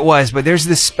what it was, but there's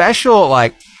this special,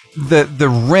 like,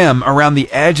 the rim around the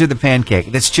edge of the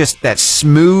pancake that's just that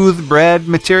smooth bread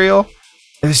material.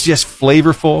 It's just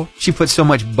flavorful. She put so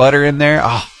much butter in there.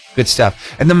 Oh, good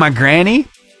stuff. And then my granny,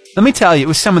 let me tell you, it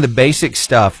was some of the basic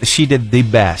stuff that she did the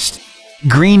best.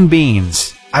 Green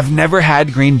beans. I've never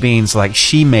had green beans like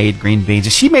she made green beans.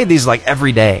 And she made these like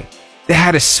every day. They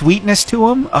had a sweetness to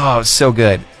them. Oh, it was so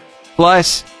good.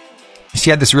 Plus, she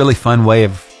had this really fun way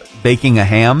of baking a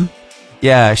ham.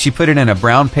 Yeah, she put it in a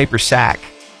brown paper sack.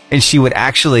 And she would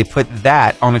actually put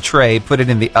that on a tray, put it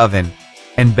in the oven,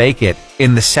 and bake it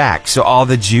in the sack so all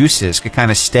the juices could kind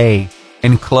of stay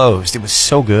enclosed. It was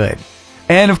so good.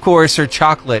 And, of course, her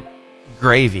chocolate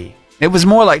gravy. It was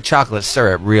more like chocolate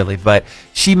syrup, really, but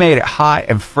she made it hot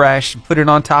and fresh, put it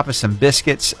on top of some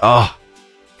biscuits. Oh,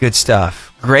 good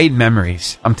stuff. Great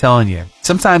memories, I'm telling you.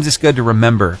 Sometimes it's good to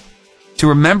remember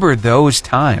those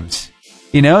times.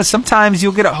 You know, sometimes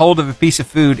you'll get a hold of a piece of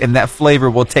food and that flavor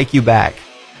will take you back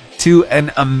to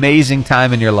an amazing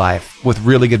time in your life with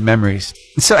really good memories.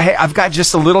 So, hey, I've got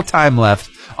just a little time left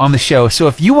on the show. So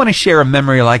if you want to share a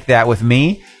memory like that with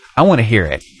me, I want to hear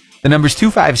it. The number's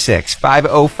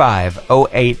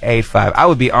 256-505-0885. I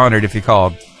would be honored if you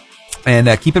called. And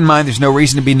keep in mind, there's no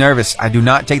reason to be nervous. I do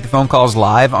not take the phone calls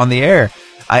live on the air.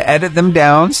 I edit them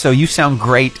down so you sound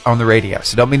great on the radio.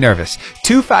 So don't be nervous.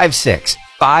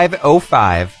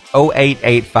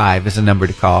 256-505-0885 is the number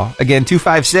to call. Again,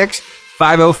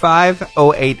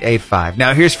 256-505-0885.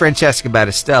 Now, here's Francesca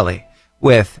Battistelli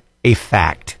with a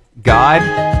fact. God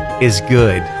is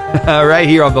good. Right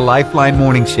here on the Lifeline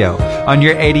Morning Show on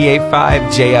your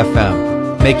 88.5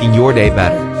 JFM, making your day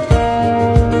better.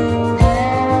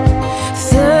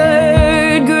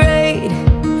 Third grade,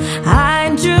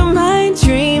 I drew my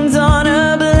dreams on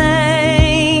a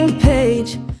blank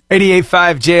page.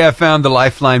 88.5 JFM, the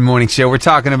Lifeline Morning Show. We're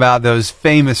talking about those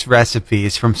famous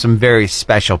recipes from some very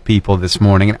special people this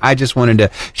morning. And I just wanted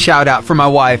to shout out for my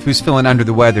wife who's feeling under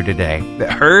the weather today.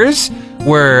 Hers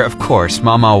were, of course,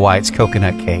 Mama White's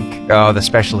coconut cake. Oh, the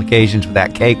special occasions with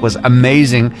that cake was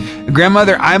amazing.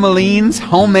 Grandmother Imeline's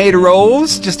homemade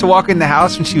rolls, just to walk in the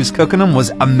house when she was cooking them, was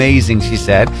amazing, she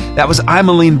said. That was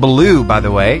Imeline Ballou, by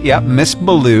the way. Yep, Miss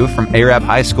Ballou from Arab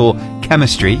High School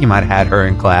Chemistry. You might have had her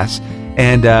in class.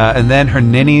 And then her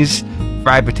Ninny's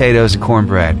fried potatoes and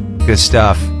cornbread. Good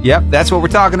stuff. Yep, that's what we're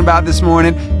talking about this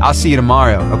morning. I'll see you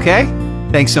tomorrow, okay?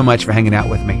 Thanks so much for hanging out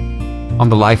with me on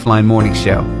the Lifeline Morning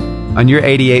Show on your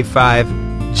 88.5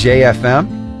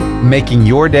 JFM, making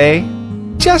your day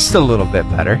just a little bit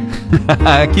better.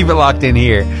 Keep it locked in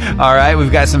here. All right,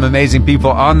 we've got some amazing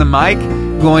people on the mic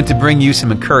going to bring you some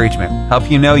encouragement.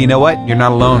 Help you know what? You're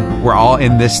not alone. We're all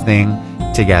in this thing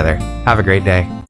together. Have a great day.